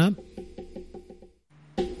to bring up?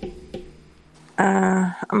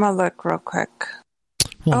 I'm going to look real quick.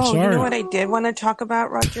 Well, you know what I did want to talk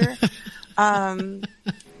about, Roger?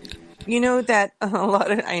 You know that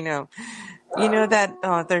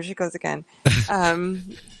there she goes again.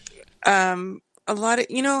 A lot of,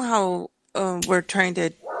 you know how we're trying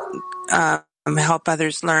to help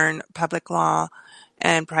others learn public law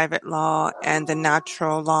and private law and the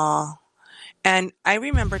natural law. And I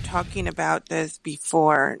remember talking about this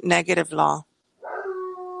before, negative law.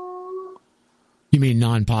 You mean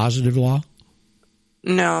non-positive law?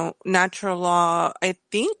 No, natural law. I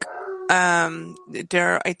think,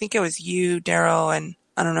 I think it was you, Daryl, and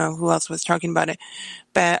I don't know who else was talking about it.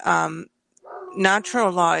 But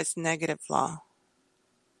natural law is negative law,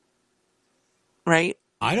 right?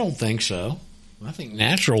 I don't think so. I think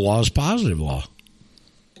natural law is positive law.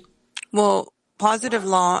 Well, positive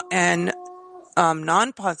law and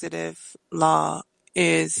non-positive law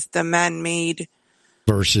is the man-made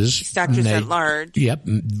versus statutes at large. Yep,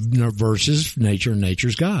 versus nature and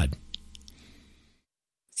nature's God.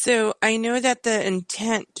 So I know that the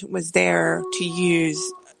intent was there to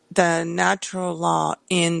use the natural law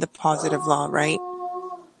in the positive law, right?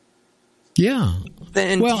 Yeah.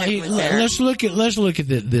 The intent was there. Let's look at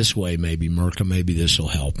it this way, maybe, Merca. Maybe this will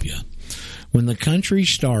help you. When the country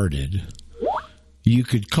started, you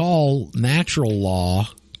could call natural law.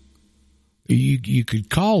 You could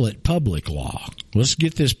call it public law. Let's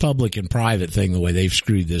get this public and private thing the way they've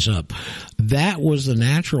screwed this up. That was the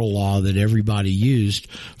natural law that everybody used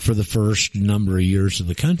for the first number of years of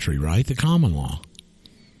the country, right? The common law.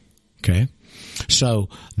 Okay? So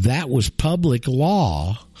that was public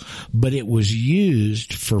law, but it was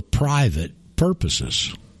used for private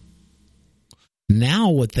purposes. Now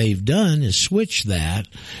what they've done is switch that,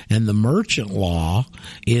 and the merchant law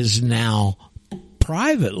is now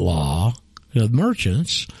private law of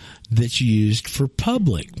merchants that's used for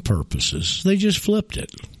public purposes. They just flipped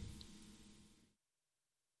it.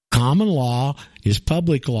 Common law is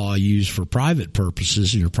public law used for private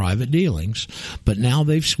purposes in your private dealings, but now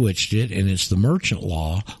they've switched it, and it's the merchant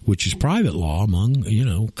law, which is private law among,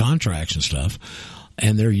 contracts and stuff,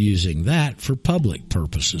 and they're using that for public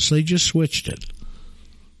purposes. They just switched it.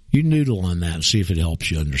 You noodle on that and see if it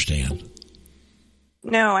helps you understand.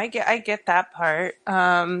 No, I get that part,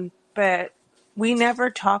 but we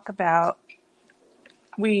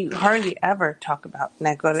hardly ever talk about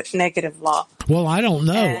negative law. Well, I don't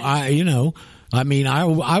know.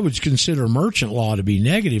 I would consider merchant law to be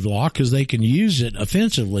negative law because they can use it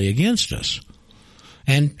offensively against us.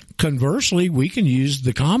 And conversely, we can use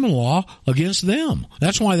the common law against them.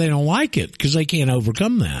 That's why they don't like it, because they can't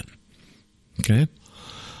overcome that. Okay?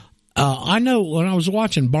 I know when I was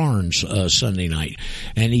watching Barnes Sunday night,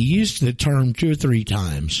 and he used the term 2 or 3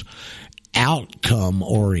 times,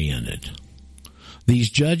 outcome-oriented.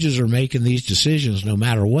 These judges are making these decisions no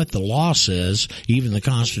matter what the law says, even the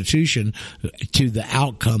Constitution, to the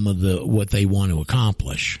outcome of what they want to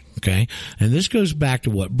accomplish. Okay? And this goes back to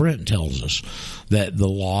what Brent tells us, that the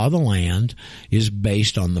law of the land is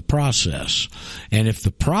based on the process. And if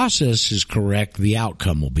the process is correct, the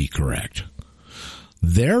outcome will be correct.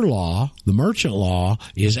 Their law, the merchant law,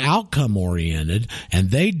 is outcome oriented, and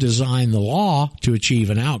they design the law to achieve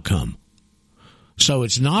an outcome. So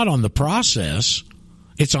it's not on the process,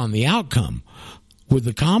 it's on the outcome. With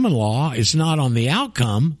the common law, it's not on the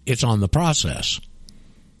outcome, it's on the process.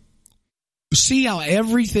 See how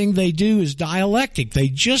everything they do is dialectic. They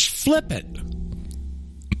just flip it.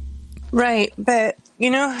 Right, but you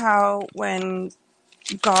know how when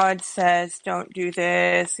God says, don't do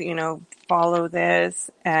this, follow this,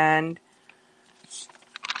 and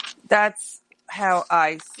that's how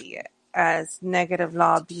I see it, as negative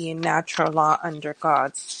law being natural law under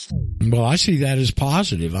God's. Well, I see that as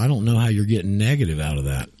positive. I don't know how you're getting negative out of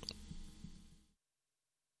that.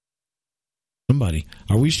 Somebody,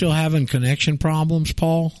 are we still having connection problems,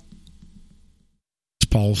 Paul? Is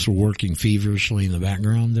Paul still working feverishly in the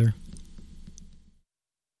background there?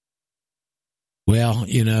 Well,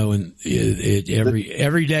 and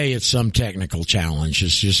every day it's some technical challenge.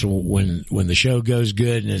 It's just when the show goes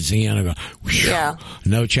good and it's the end, I go, yeah,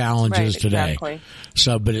 no challenges today. Exactly.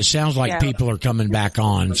 So, but it sounds like people are coming back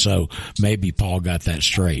on. So maybe Paul got that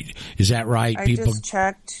straight. Is that right? I just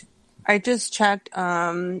checked.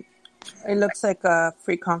 It looks like a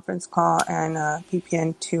free conference call and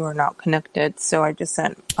VPN2 are not connected. So I just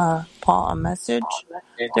sent Paul a message.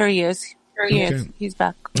 There he is. He is. He's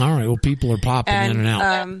back. All right. Well, people are popping in and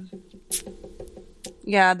out.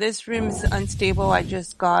 Yeah, this room is unstable. I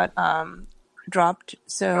just got dropped.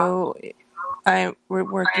 So we're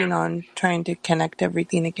working on trying to connect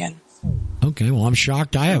everything again. Okay. Well, I'm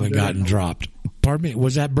shocked I haven't gotten dropped. Pardon me.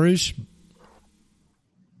 Was that Bruce?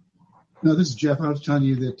 No, this is Jeff. I was telling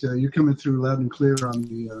you that you're coming through loud and clear on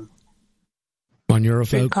the... on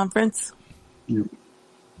Eurofolk? Conference? Yeah.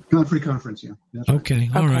 Free conference, yeah. That's okay.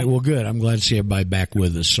 All right. Well, good. I'm glad to see everybody back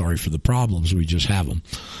with us. Sorry for the problems. We just have them.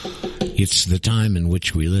 It's the time in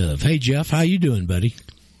which we live. Hey, Jeff, how you doing, buddy?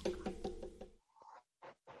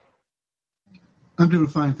 I'm doing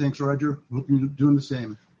fine. Thanks, Roger. Hope you're doing the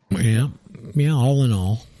same. Yeah. All in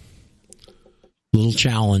all. Little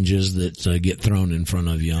challenges that get thrown in front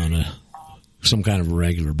of you on some kind of a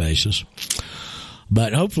regular basis.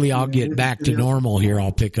 But hopefully I'll get back to normal here.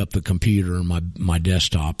 I'll pick up the computer and my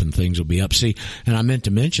desktop and things will be up. See, and I meant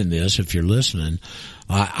to mention this if you're listening,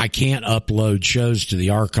 I can't upload shows to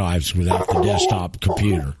the archives without the desktop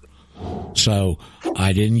computer. So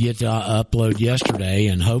I didn't get to upload yesterday,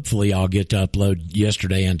 and hopefully I'll get to upload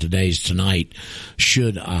yesterday and today's tonight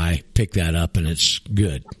should I pick that up and it's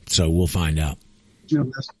good. So we'll find out.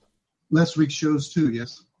 Last week's shows too,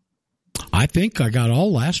 yes? I think I got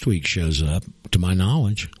all last week's shows up, to my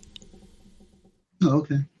knowledge. Oh,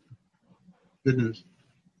 okay. Good news.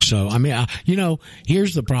 So, I mean,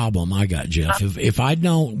 here's the problem I got, Jeff. If I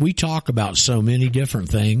don't, we talk about so many different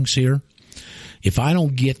things here. If I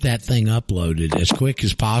don't get that thing uploaded as quick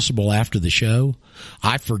as possible after the show,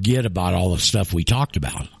 I forget about all the stuff we talked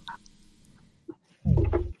about.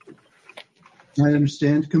 I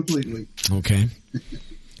understand completely. Okay.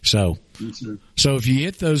 So if you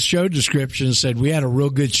hit those show descriptions and said, we had a real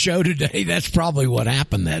good show today, that's probably what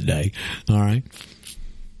happened that day. All right.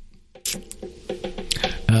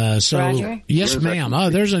 Roger? Yes, ma'am. Oh,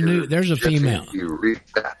 there's a female. You read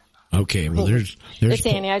that. Okay. Well, there's It's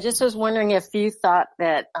Annie. I just was wondering if you thought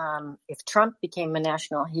that if Trump became a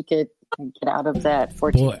national, he could get out of that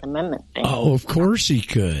 14th Amendment thing. Oh, of course he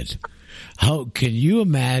could. How can you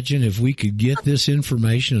imagine if we could get this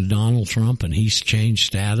information of Donald Trump and he's changed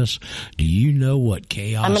status? Do you know what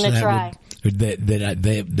chaos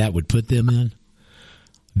that would put them in?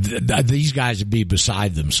 These guys would be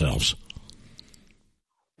beside themselves.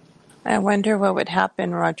 I wonder what would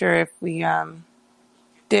happen, Roger, if we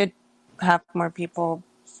did have more people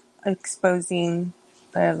exposing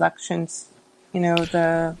the elections,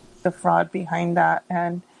 the fraud behind that,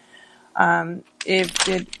 and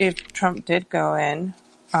if Trump did go in,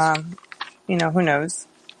 who knows?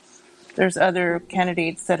 there's other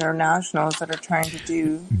candidates that are nationals that are trying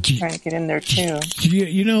to get in there too. Do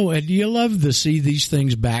you love to see these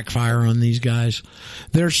things backfire on these guys?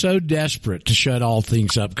 They're so desperate to shut all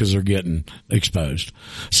things up because they're getting exposed.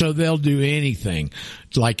 So they'll do anything,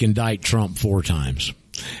 like indict Trump 4 times.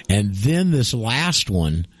 And then this last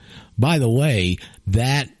one, by the way,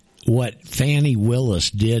 what Fannie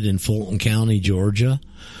Willis did in Fulton County, Georgia,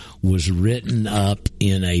 was written up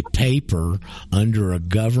in a paper under a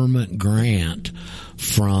government grant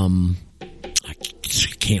from, I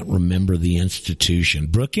can't remember the institution,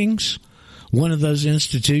 Brookings, one of those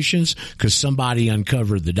institutions, because somebody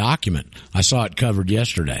uncovered the document. I saw it covered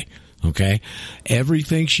yesterday. Okay.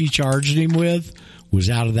 Everything she charged him with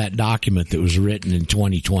was out of that document that was written in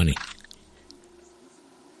 2020.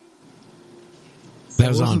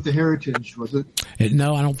 That wasn't the Heritage, was it?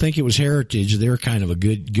 No, I don't think it was Heritage. They're kind of a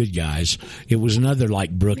good guys. It was another like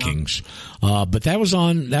Brookings, but that was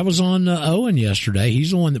on Owen yesterday. He's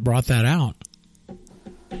the one that brought that out.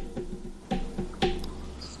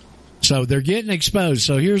 So they're getting exposed.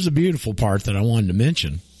 So here's the beautiful part that I wanted to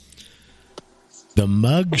mention: the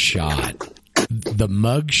mugshot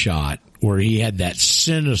where he had that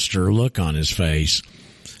sinister look on his face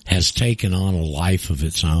has taken on a life of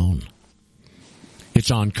its own. It's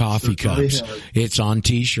on coffee cups. It's on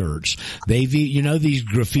T-shirts. These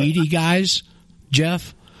graffiti guys,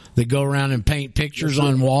 Jeff, that go around and paint pictures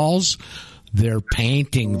on walls? They're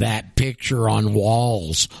painting that picture on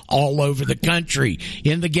walls all over the country,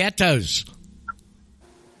 in the ghettos.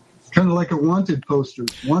 Kind of like a wanted poster,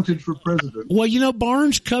 wanted for president. Well,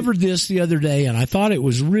 Barnes covered this the other day, and I thought it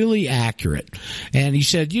was really accurate. And he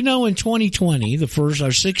said, in 2020, the first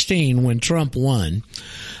or 16, when Trump won,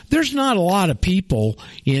 there's not a lot of people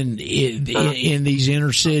in these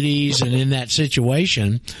inner cities and in that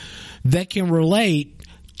situation that can relate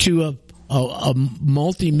to a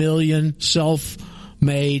multi-million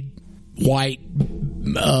self-made white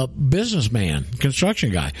businessman,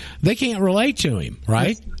 construction guy. They can't relate to him,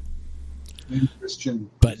 right? Christian.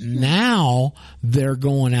 But now they're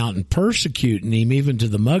going out and persecuting him, even to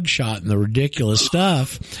the mugshot and the ridiculous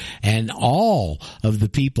stuff. And all of the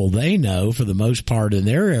people they know, for the most part in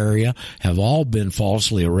their area, have all been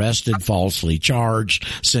falsely arrested, falsely charged,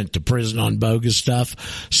 sent to prison on bogus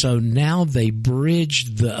stuff. So now they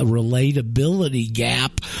bridged the relatability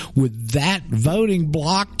gap with that voting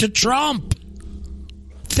bloc to Trump.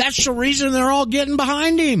 That's the reason they're all getting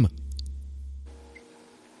behind him.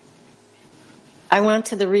 I went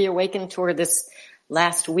to the Reawaken tour this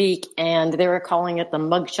last week, and they were calling it the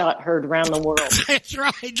Mugshot Herd Around the World. That's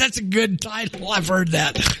right. That's a good title. I've heard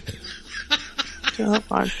that.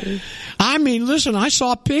 I mean, listen, I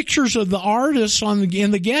saw pictures of the artists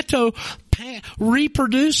in the ghetto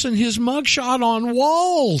reproducing his mugshot on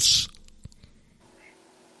walls.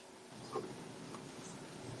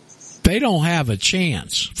 They don't have a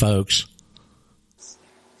chance, folks.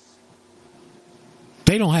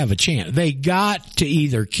 They don't have a chance. They got to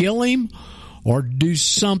either kill him or do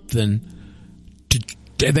something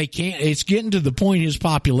they can't. It's getting to the point, his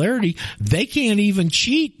popularity, they can't even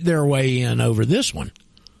cheat their way in over this one.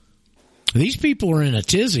 These people are in a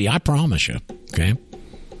tizzy, I promise you. Okay.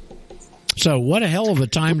 So what a hell of a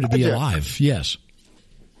time to be alive. Yes.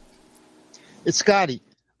 It's Scotty.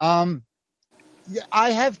 I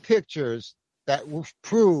have pictures that will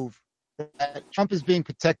prove that Trump is being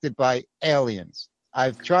protected by aliens.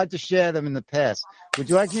 I've tried to share them in the past. Would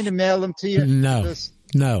you like me to mail them to you? No.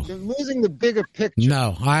 No. You're losing the bigger picture.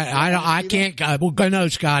 No, I can't. Well, no,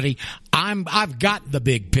 Scotty. I've got the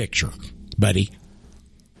big picture, buddy.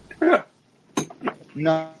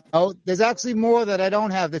 No, there's actually more that I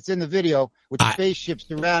don't have that's in the video with spaceships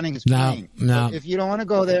surrounding his plane. No. So if you don't want to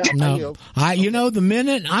go there, no. The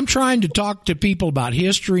minute I'm trying to talk to people about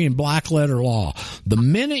history and black letter law, the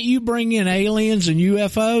minute you bring in aliens and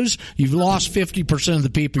UFOs, you've lost 50% of the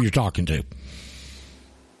people you're talking to.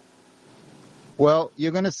 Well,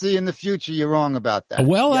 you're going to see in the future you're wrong about that.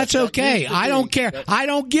 Well, that's okay. I don't care. I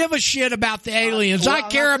don't give a shit about the aliens. I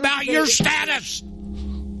care about your status.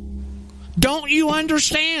 Don't you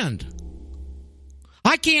understand?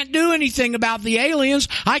 I can't do anything about the aliens.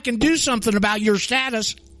 I can do something about your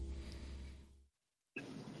status.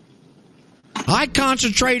 I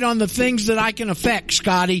concentrate on the things that I can affect,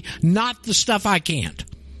 Scotty, not the stuff I can't.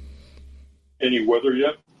 Any weather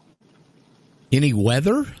yet? Any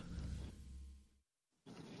weather?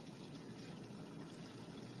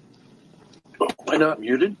 Am I not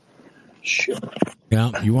muted? Shit.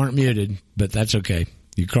 Yeah, you weren't muted, but that's okay.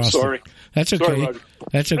 You crossed. Sorry. That's okay. Sorry, Roger.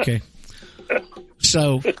 That's okay.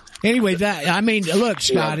 So Anyway, look,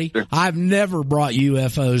 Scotty, I've never brought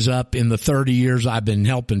UFOs up in the 30 years I've been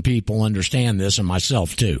helping people understand this, and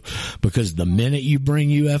myself too, because the minute you bring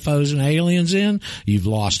UFOs and aliens in, you've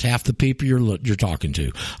lost half the people you're talking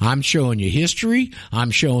to. I'm showing you history.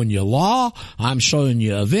 I'm showing you law. I'm showing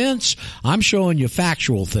you events. I'm showing you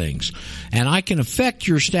factual things. And I can affect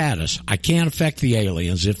your status. I can't affect the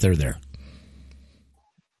aliens if they're there.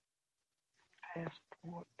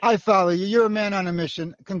 I follow you. You're a man on a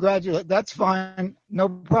mission. Congratulations. That's fine. No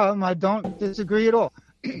problem. I don't disagree at all.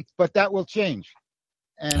 But that will change.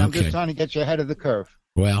 And I'm just trying to get you ahead of the curve.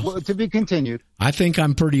 Well, to be continued. I think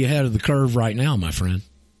I'm pretty ahead of the curve right now, my friend.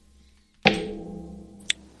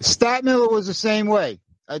 Stat Miller was the same way.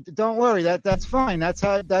 Don't worry. That's fine.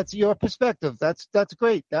 That's your perspective. That's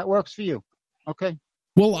great. That works for you. Okay.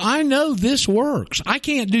 Well, I know this works. I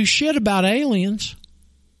can't do shit about aliens.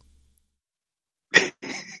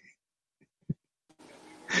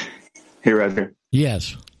 Hey, Roger.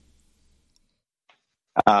 Yes.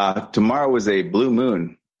 Tomorrow is a blue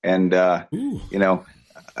moon, and what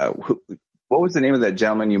was the name of that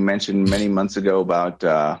gentleman you mentioned many months ago about,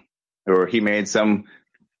 or he made some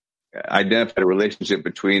identified a relationship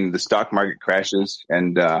between the stock market crashes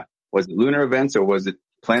and was it lunar events or was it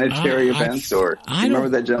planetary events? Or do you remember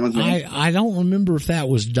that gentleman's name? I don't remember if that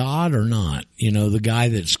was Dodd or not. The guy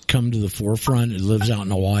that's come to the forefront and lives out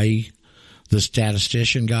in Hawaii. The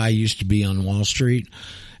statistician guy used to be on Wall Street.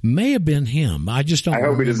 May have been him. I just don't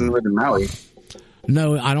remember. Hope he doesn't live in Maui.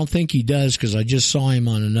 No, I don't think he does because I just saw him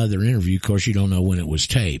on another interview. Of course, you don't know when it was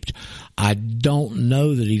taped. I don't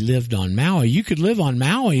know that he lived on Maui. You could live on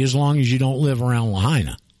Maui as long as you don't live around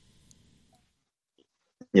Lahaina.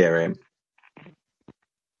 Yeah, right.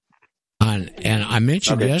 And I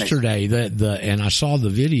mentioned yesterday and I saw the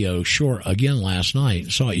video short again last night.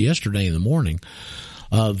 Saw it yesterday in the morning.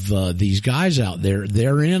 Of these guys out there.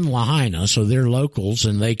 They're in Lahaina, so they're locals,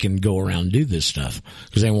 and they can go around and do this stuff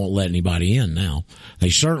because they won't let anybody in now. They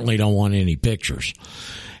certainly don't want any pictures.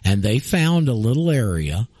 And they found a little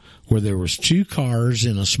area where there was 2 cars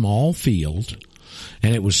in a small field,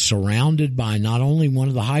 and it was surrounded by not only one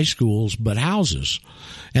of the high schools, but houses.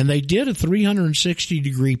 And they did a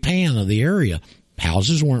 360-degree pan of the area.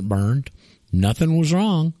 Houses weren't burned. Nothing was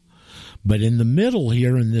wrong. But in the middle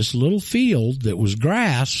here in this little field that was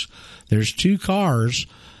grass, there's 2 cars,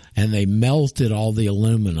 and they melted all the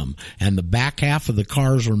aluminum. And the back half of the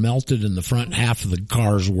cars were melted, and the front half of the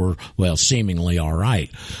cars were, well, seemingly all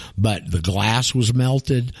right. But the glass was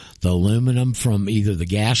melted, the aluminum from either the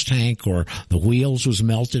gas tank or the wheels was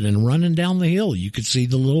melted, and running down the hill, you could see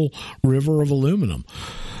the little river of aluminum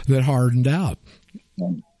that hardened out.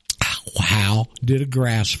 How did a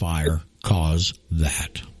grass fire cause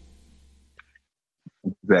that?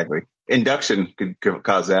 Exactly. Induction could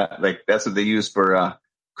cause that. Like that's what they use for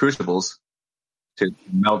crucibles to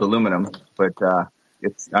melt aluminum. But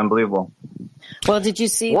it's unbelievable. Well, did you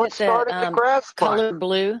see that color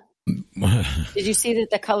blue? Did you see that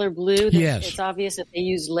the color blue? Yes. It's obvious that they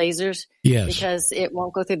use lasers. Yes. Because it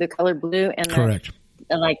won't go through the color blue. And correct.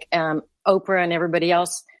 Oprah and everybody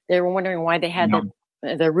else, they were wondering why they had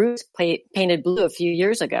their roofs painted blue a few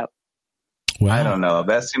years ago. Well, I don't know.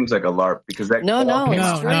 That seems like a LARP because that.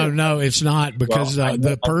 No, it's not because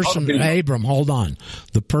the person, Abram, hold on.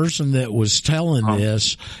 The person that was telling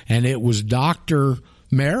this, and it was Dr.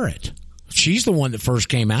 Merritt. She's the one that first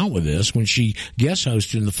came out with this when she guest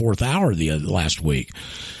hosted in the 4th hour last week.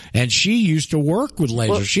 And she used to work with lasers.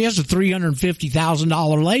 Well, she has a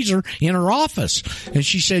 $350,000 laser in her office. And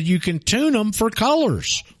she said you can tune them for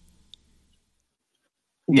colors.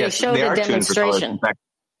 Yes, they showed a demonstration.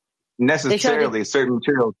 Necessarily certain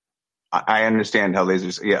materials. I understand how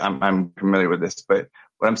lasers. Yeah, I'm familiar with this, but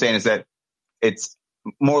what I'm saying is that it's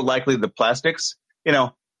more likely the plastics.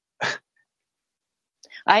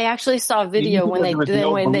 I actually saw a video when they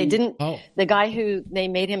didn't. The guy who they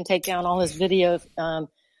made him take down all his video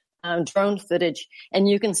drone footage, and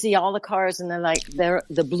you can see all the cars, and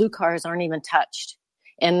the blue cars aren't even touched.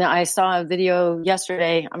 And I saw a video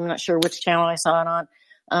yesterday. I'm not sure which channel I saw it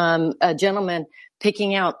on. A gentleman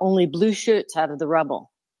picking out only blue shirts out of the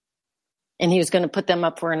rubble. And he was going to put them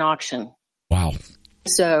up for an auction. Wow.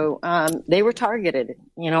 So, they were targeted,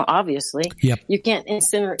 obviously. Yep. You can't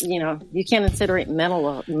incinerate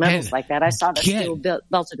metals like that. I saw the steel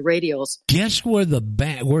belted radials. Guess where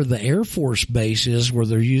the Air Force base is where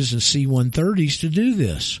they're using C-130s to do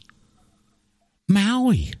this?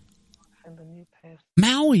 Maui.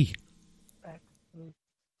 Maui.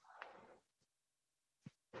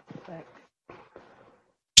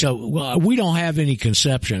 So we don't have any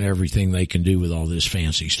conception of everything they can do with all this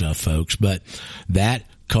fancy stuff, folks, but that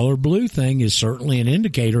color blue thing is certainly an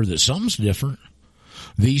indicator that something's different.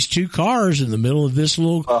 These two cars in the middle of this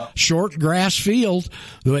little short grass field,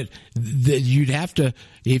 that you'd have to,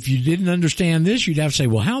 if you didn't understand this, you'd have to say,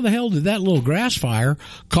 well, how the hell did that little grass fire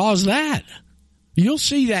cause that? You'll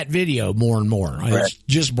see that video more and more. Right. It's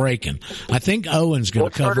just breaking. I think Owen's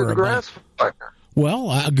going to cover the grass fire.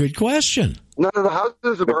 Well, good question. None of the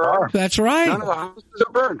houses are burned. That's right. None of the houses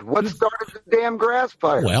are burned. What started the damn grass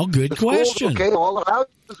fire? Well, good question. Okay, all the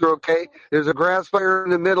houses are okay. There's a grass fire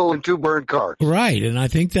in the middle and 2 burned cars. Right, and I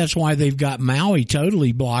think that's why they've got Maui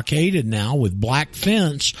totally blockaded now with black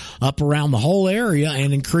fence up around the whole area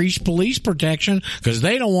and increased police protection because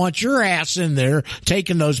they don't want your ass in there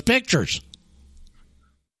taking those pictures.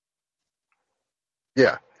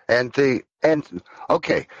 Yeah, and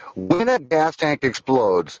okay, when a gas tank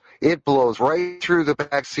explodes, it blows right through the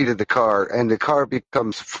back seat of the car, and the car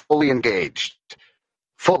becomes fully engaged.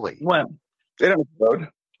 Fully. When they don't explode,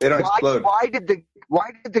 explode. Why did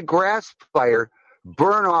the grass fire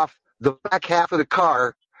burn off the back half of the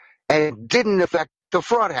car, and it didn't affect the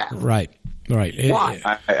front half? Right. Why?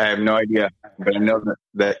 I have no idea, but I know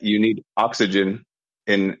that you need oxygen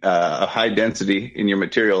in a high density in your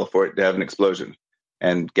material for it to have an explosion.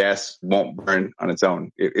 And gas won't burn on its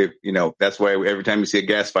own. If that's why every time you see a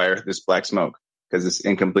gas fire, there's black smoke because it's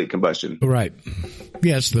incomplete combustion. Right.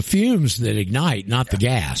 Yes, the fumes that ignite, not the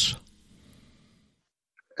gas.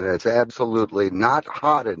 And it's absolutely not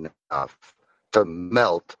hot enough to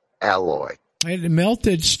melt alloy. It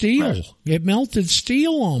melted steel. Right. It melted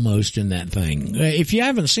steel almost in that thing. If you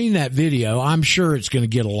haven't seen that video, I'm sure it's going to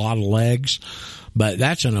get a lot of legs. But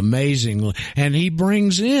that's an amazing, and he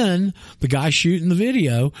brings in, the guy shooting the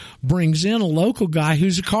video, brings in a local guy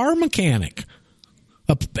who's a car mechanic,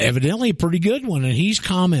 evidently a pretty good one, and he's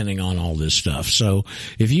commenting on all this stuff. So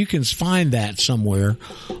if you can find that somewhere,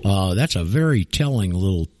 that's a very telling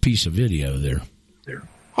little piece of video there.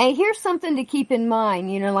 Hey, here's something to keep in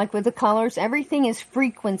mind, like with the colors, everything is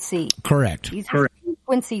frequency. Correct. These are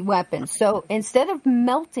frequency weapons. So instead of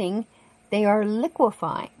melting, they are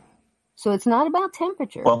liquefying. So it's not about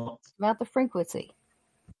temperature. Well, it's about the frequency.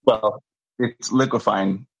 Well, it's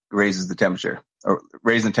liquefying raises the temperature, or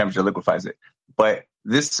raising the temperature liquefies it. But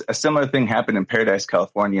a similar thing happened in Paradise,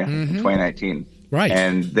 California in 2019. Right.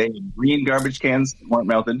 And they had green garbage cans that weren't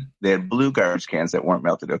melted. They had blue garbage cans that weren't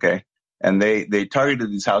melted, okay? And they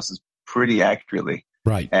targeted these houses pretty accurately.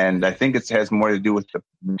 Right. And I think it has more to do with the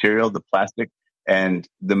material, the plastic, and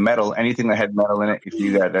the metal, anything that had metal in it. If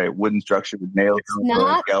you got a wooden structure with nails, it's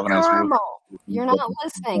not thermal. You're not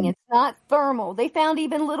listening. It's not thermal. They found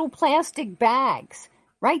even little plastic bags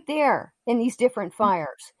right there in these different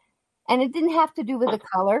fires. And it didn't have to do with the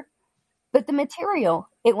color, but the material.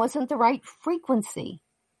 It wasn't the right frequency.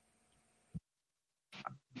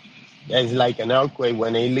 It's like an earthquake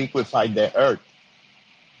when they liquefied the earth.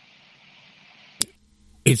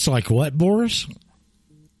 It's like what, Boris?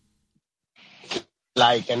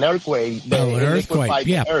 Like an earthquake. An earthquake.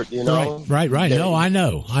 Yeah. The earth, Right. No, I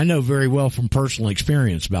know very well from personal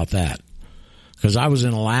experience about that. Because I was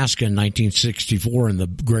in Alaska in 1964 in the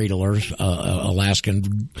Great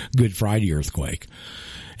Alaskan Good Friday earthquake.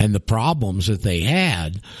 And the problems that they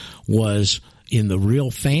had was in the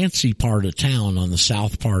real fancy part of town on the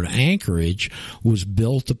south part of Anchorage was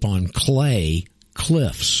built upon clay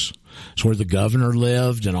cliffs. It's where the governor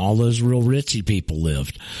lived and all those real ritzy people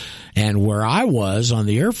lived. And where I was on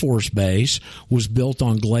the Air Force Base was built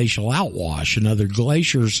on glacial outwash and other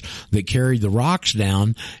glaciers that carried the rocks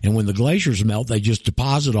down. And when the glaciers melt, they just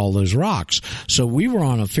deposit all those rocks. So we were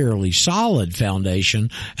on a fairly solid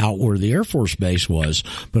foundation out where the Air Force Base was.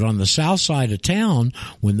 But on the south side of town,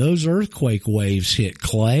 when those earthquake waves hit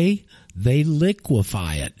clay, they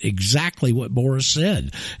liquefy it. Exactly what Boris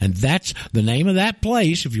said. And that's the name of that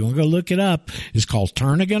place. If you want to go look it up, is called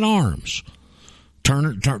Turnagain Arms.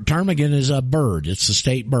 Ptarmigan is a bird. It's the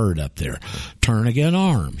state bird up there. Turnagain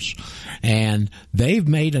Arms. And they've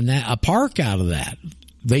made a park out of that.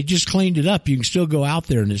 They just cleaned it up. You can still go out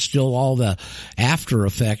there and it's still all the after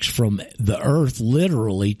effects from the earth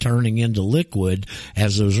literally turning into liquid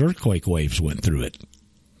as those earthquake waves went through it.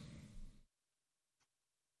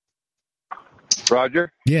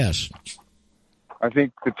 Roger? Yes. I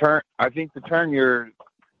think the term you're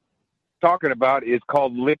talking about is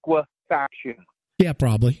called liquefaction. Yeah,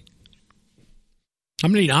 probably. I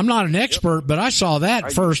mean, I'm not an expert, but I saw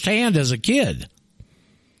that firsthand as a kid.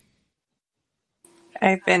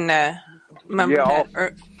 I've been remember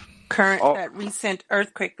that recent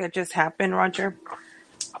earthquake that just happened, Roger,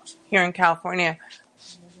 here in California.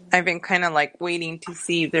 I've been kind of like waiting to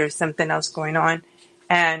see if there's something else going on,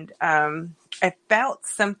 and I felt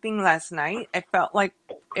something last night. I felt like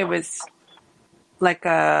it was like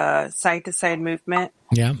a side-to-side movement.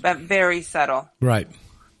 Yeah. But very subtle. Right.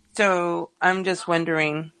 So I'm just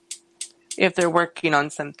wondering if they're working on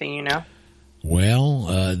something, you know?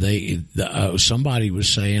 Well, somebody was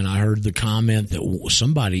saying, I heard the comment that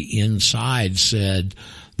somebody inside said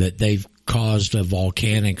that they've caused a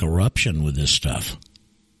volcanic eruption with this stuff.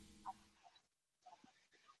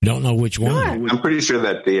 Don't know which one. I'm pretty sure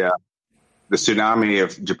that the tsunami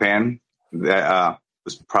of Japan that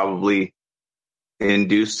was probably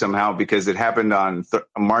induced somehow because it happened on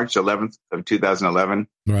March 11th of 2011,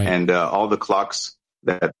 right. And all the clocks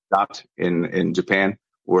that stopped in Japan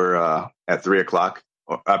were at 3:00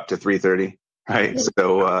 or up to 3:30, right?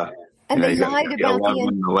 So and they lied about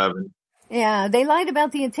 11. Yeah, they lied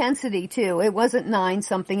about the intensity too. It wasn't 9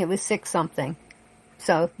 something; it was 6 something.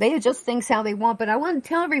 So they adjust things how they want. But I want to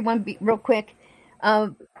tell everyone real quick.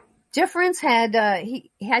 Difference had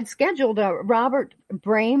he had scheduled Robert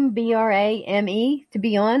Brame, Brame, to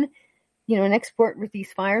be on, an expert with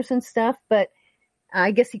these fires and stuff, but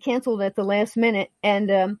I guess he canceled at the last minute.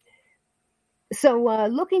 And so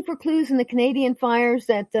looking for clues in the Canadian fires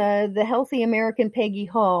at the Healthy American Peggy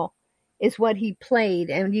Hall is what he played,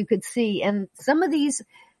 and you could see. And some of these,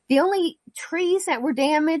 the only trees that were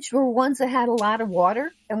damaged were ones that had a lot of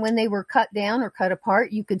water, and when they were cut down or cut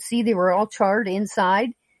apart, you could see they were all charred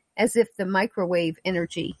inside, as if the microwave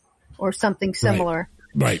energy or something similar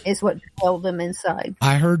right. is what held them inside.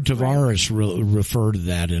 I heard Tavares refer to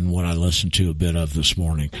that in what I listened to a bit of this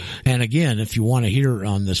morning. And again, if you want to hear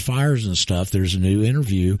on this fires and stuff, there's a new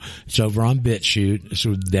interview. It's over on BitChute. It's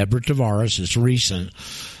with Deborah Tavares. It's recent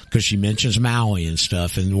because she mentions Maui and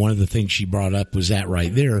stuff. And one of the things she brought up was that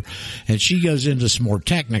right there. And she goes into some more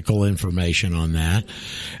technical information on that.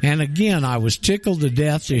 And again, I was tickled to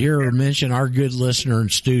death to hear her mention our good listener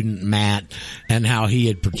and student, Matt, and how he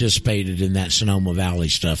had participated in that Sonoma Valley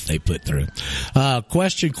stuff they put through.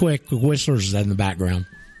 Question quick, Whistler's in the background.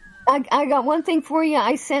 I got one thing for you.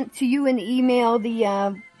 I sent to you an email,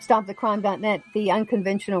 the stopthecrime.net, the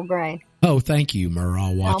unconventional gray. Oh, thank you, Mur.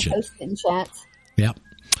 I'll watch I'll post it in chats. Yep.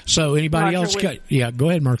 So anybody else? Go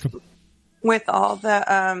ahead, Marco. With all the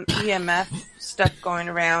EMF stuff going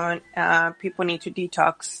around, people need to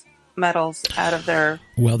detox metals out of their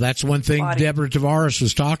Well, that's one thing body. Deborah Tavares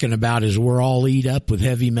was talking about is we're all eat up with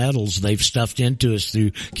heavy metals. They've stuffed into us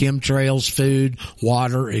through chemtrails, food,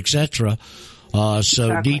 water, etc. So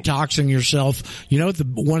Exactly. detoxing yourself. You know what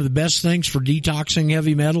one of the best things for detoxing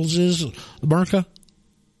heavy metals is, Marco?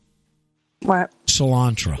 What?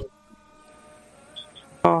 Cilantro.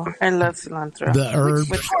 Oh, I love cilantro. The herb.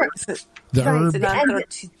 The herb.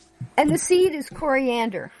 And the seed is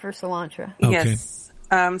coriander for cilantro. Okay. Yes.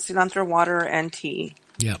 Cilantro water and tea.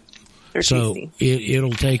 Yep. They're So tasty.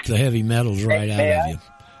 it'll take the heavy metals right out of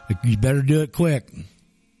you. You better do it quick.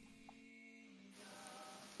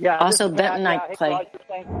 Yeah. Also, bentonite clay.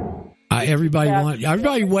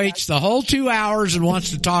 Everybody waits the whole 2 hours and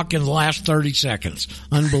wants to talk in the last 30 seconds.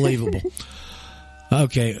 Unbelievable.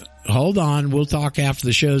 Okay, hold on. We'll talk after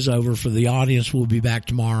the show's over. For the audience, we'll be back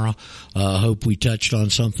tomorrow. Hope we touched on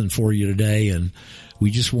something for you today, and we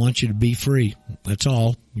just want you to be free. That's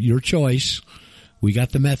all. Your choice. We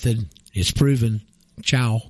got the method. It's proven. Ciao.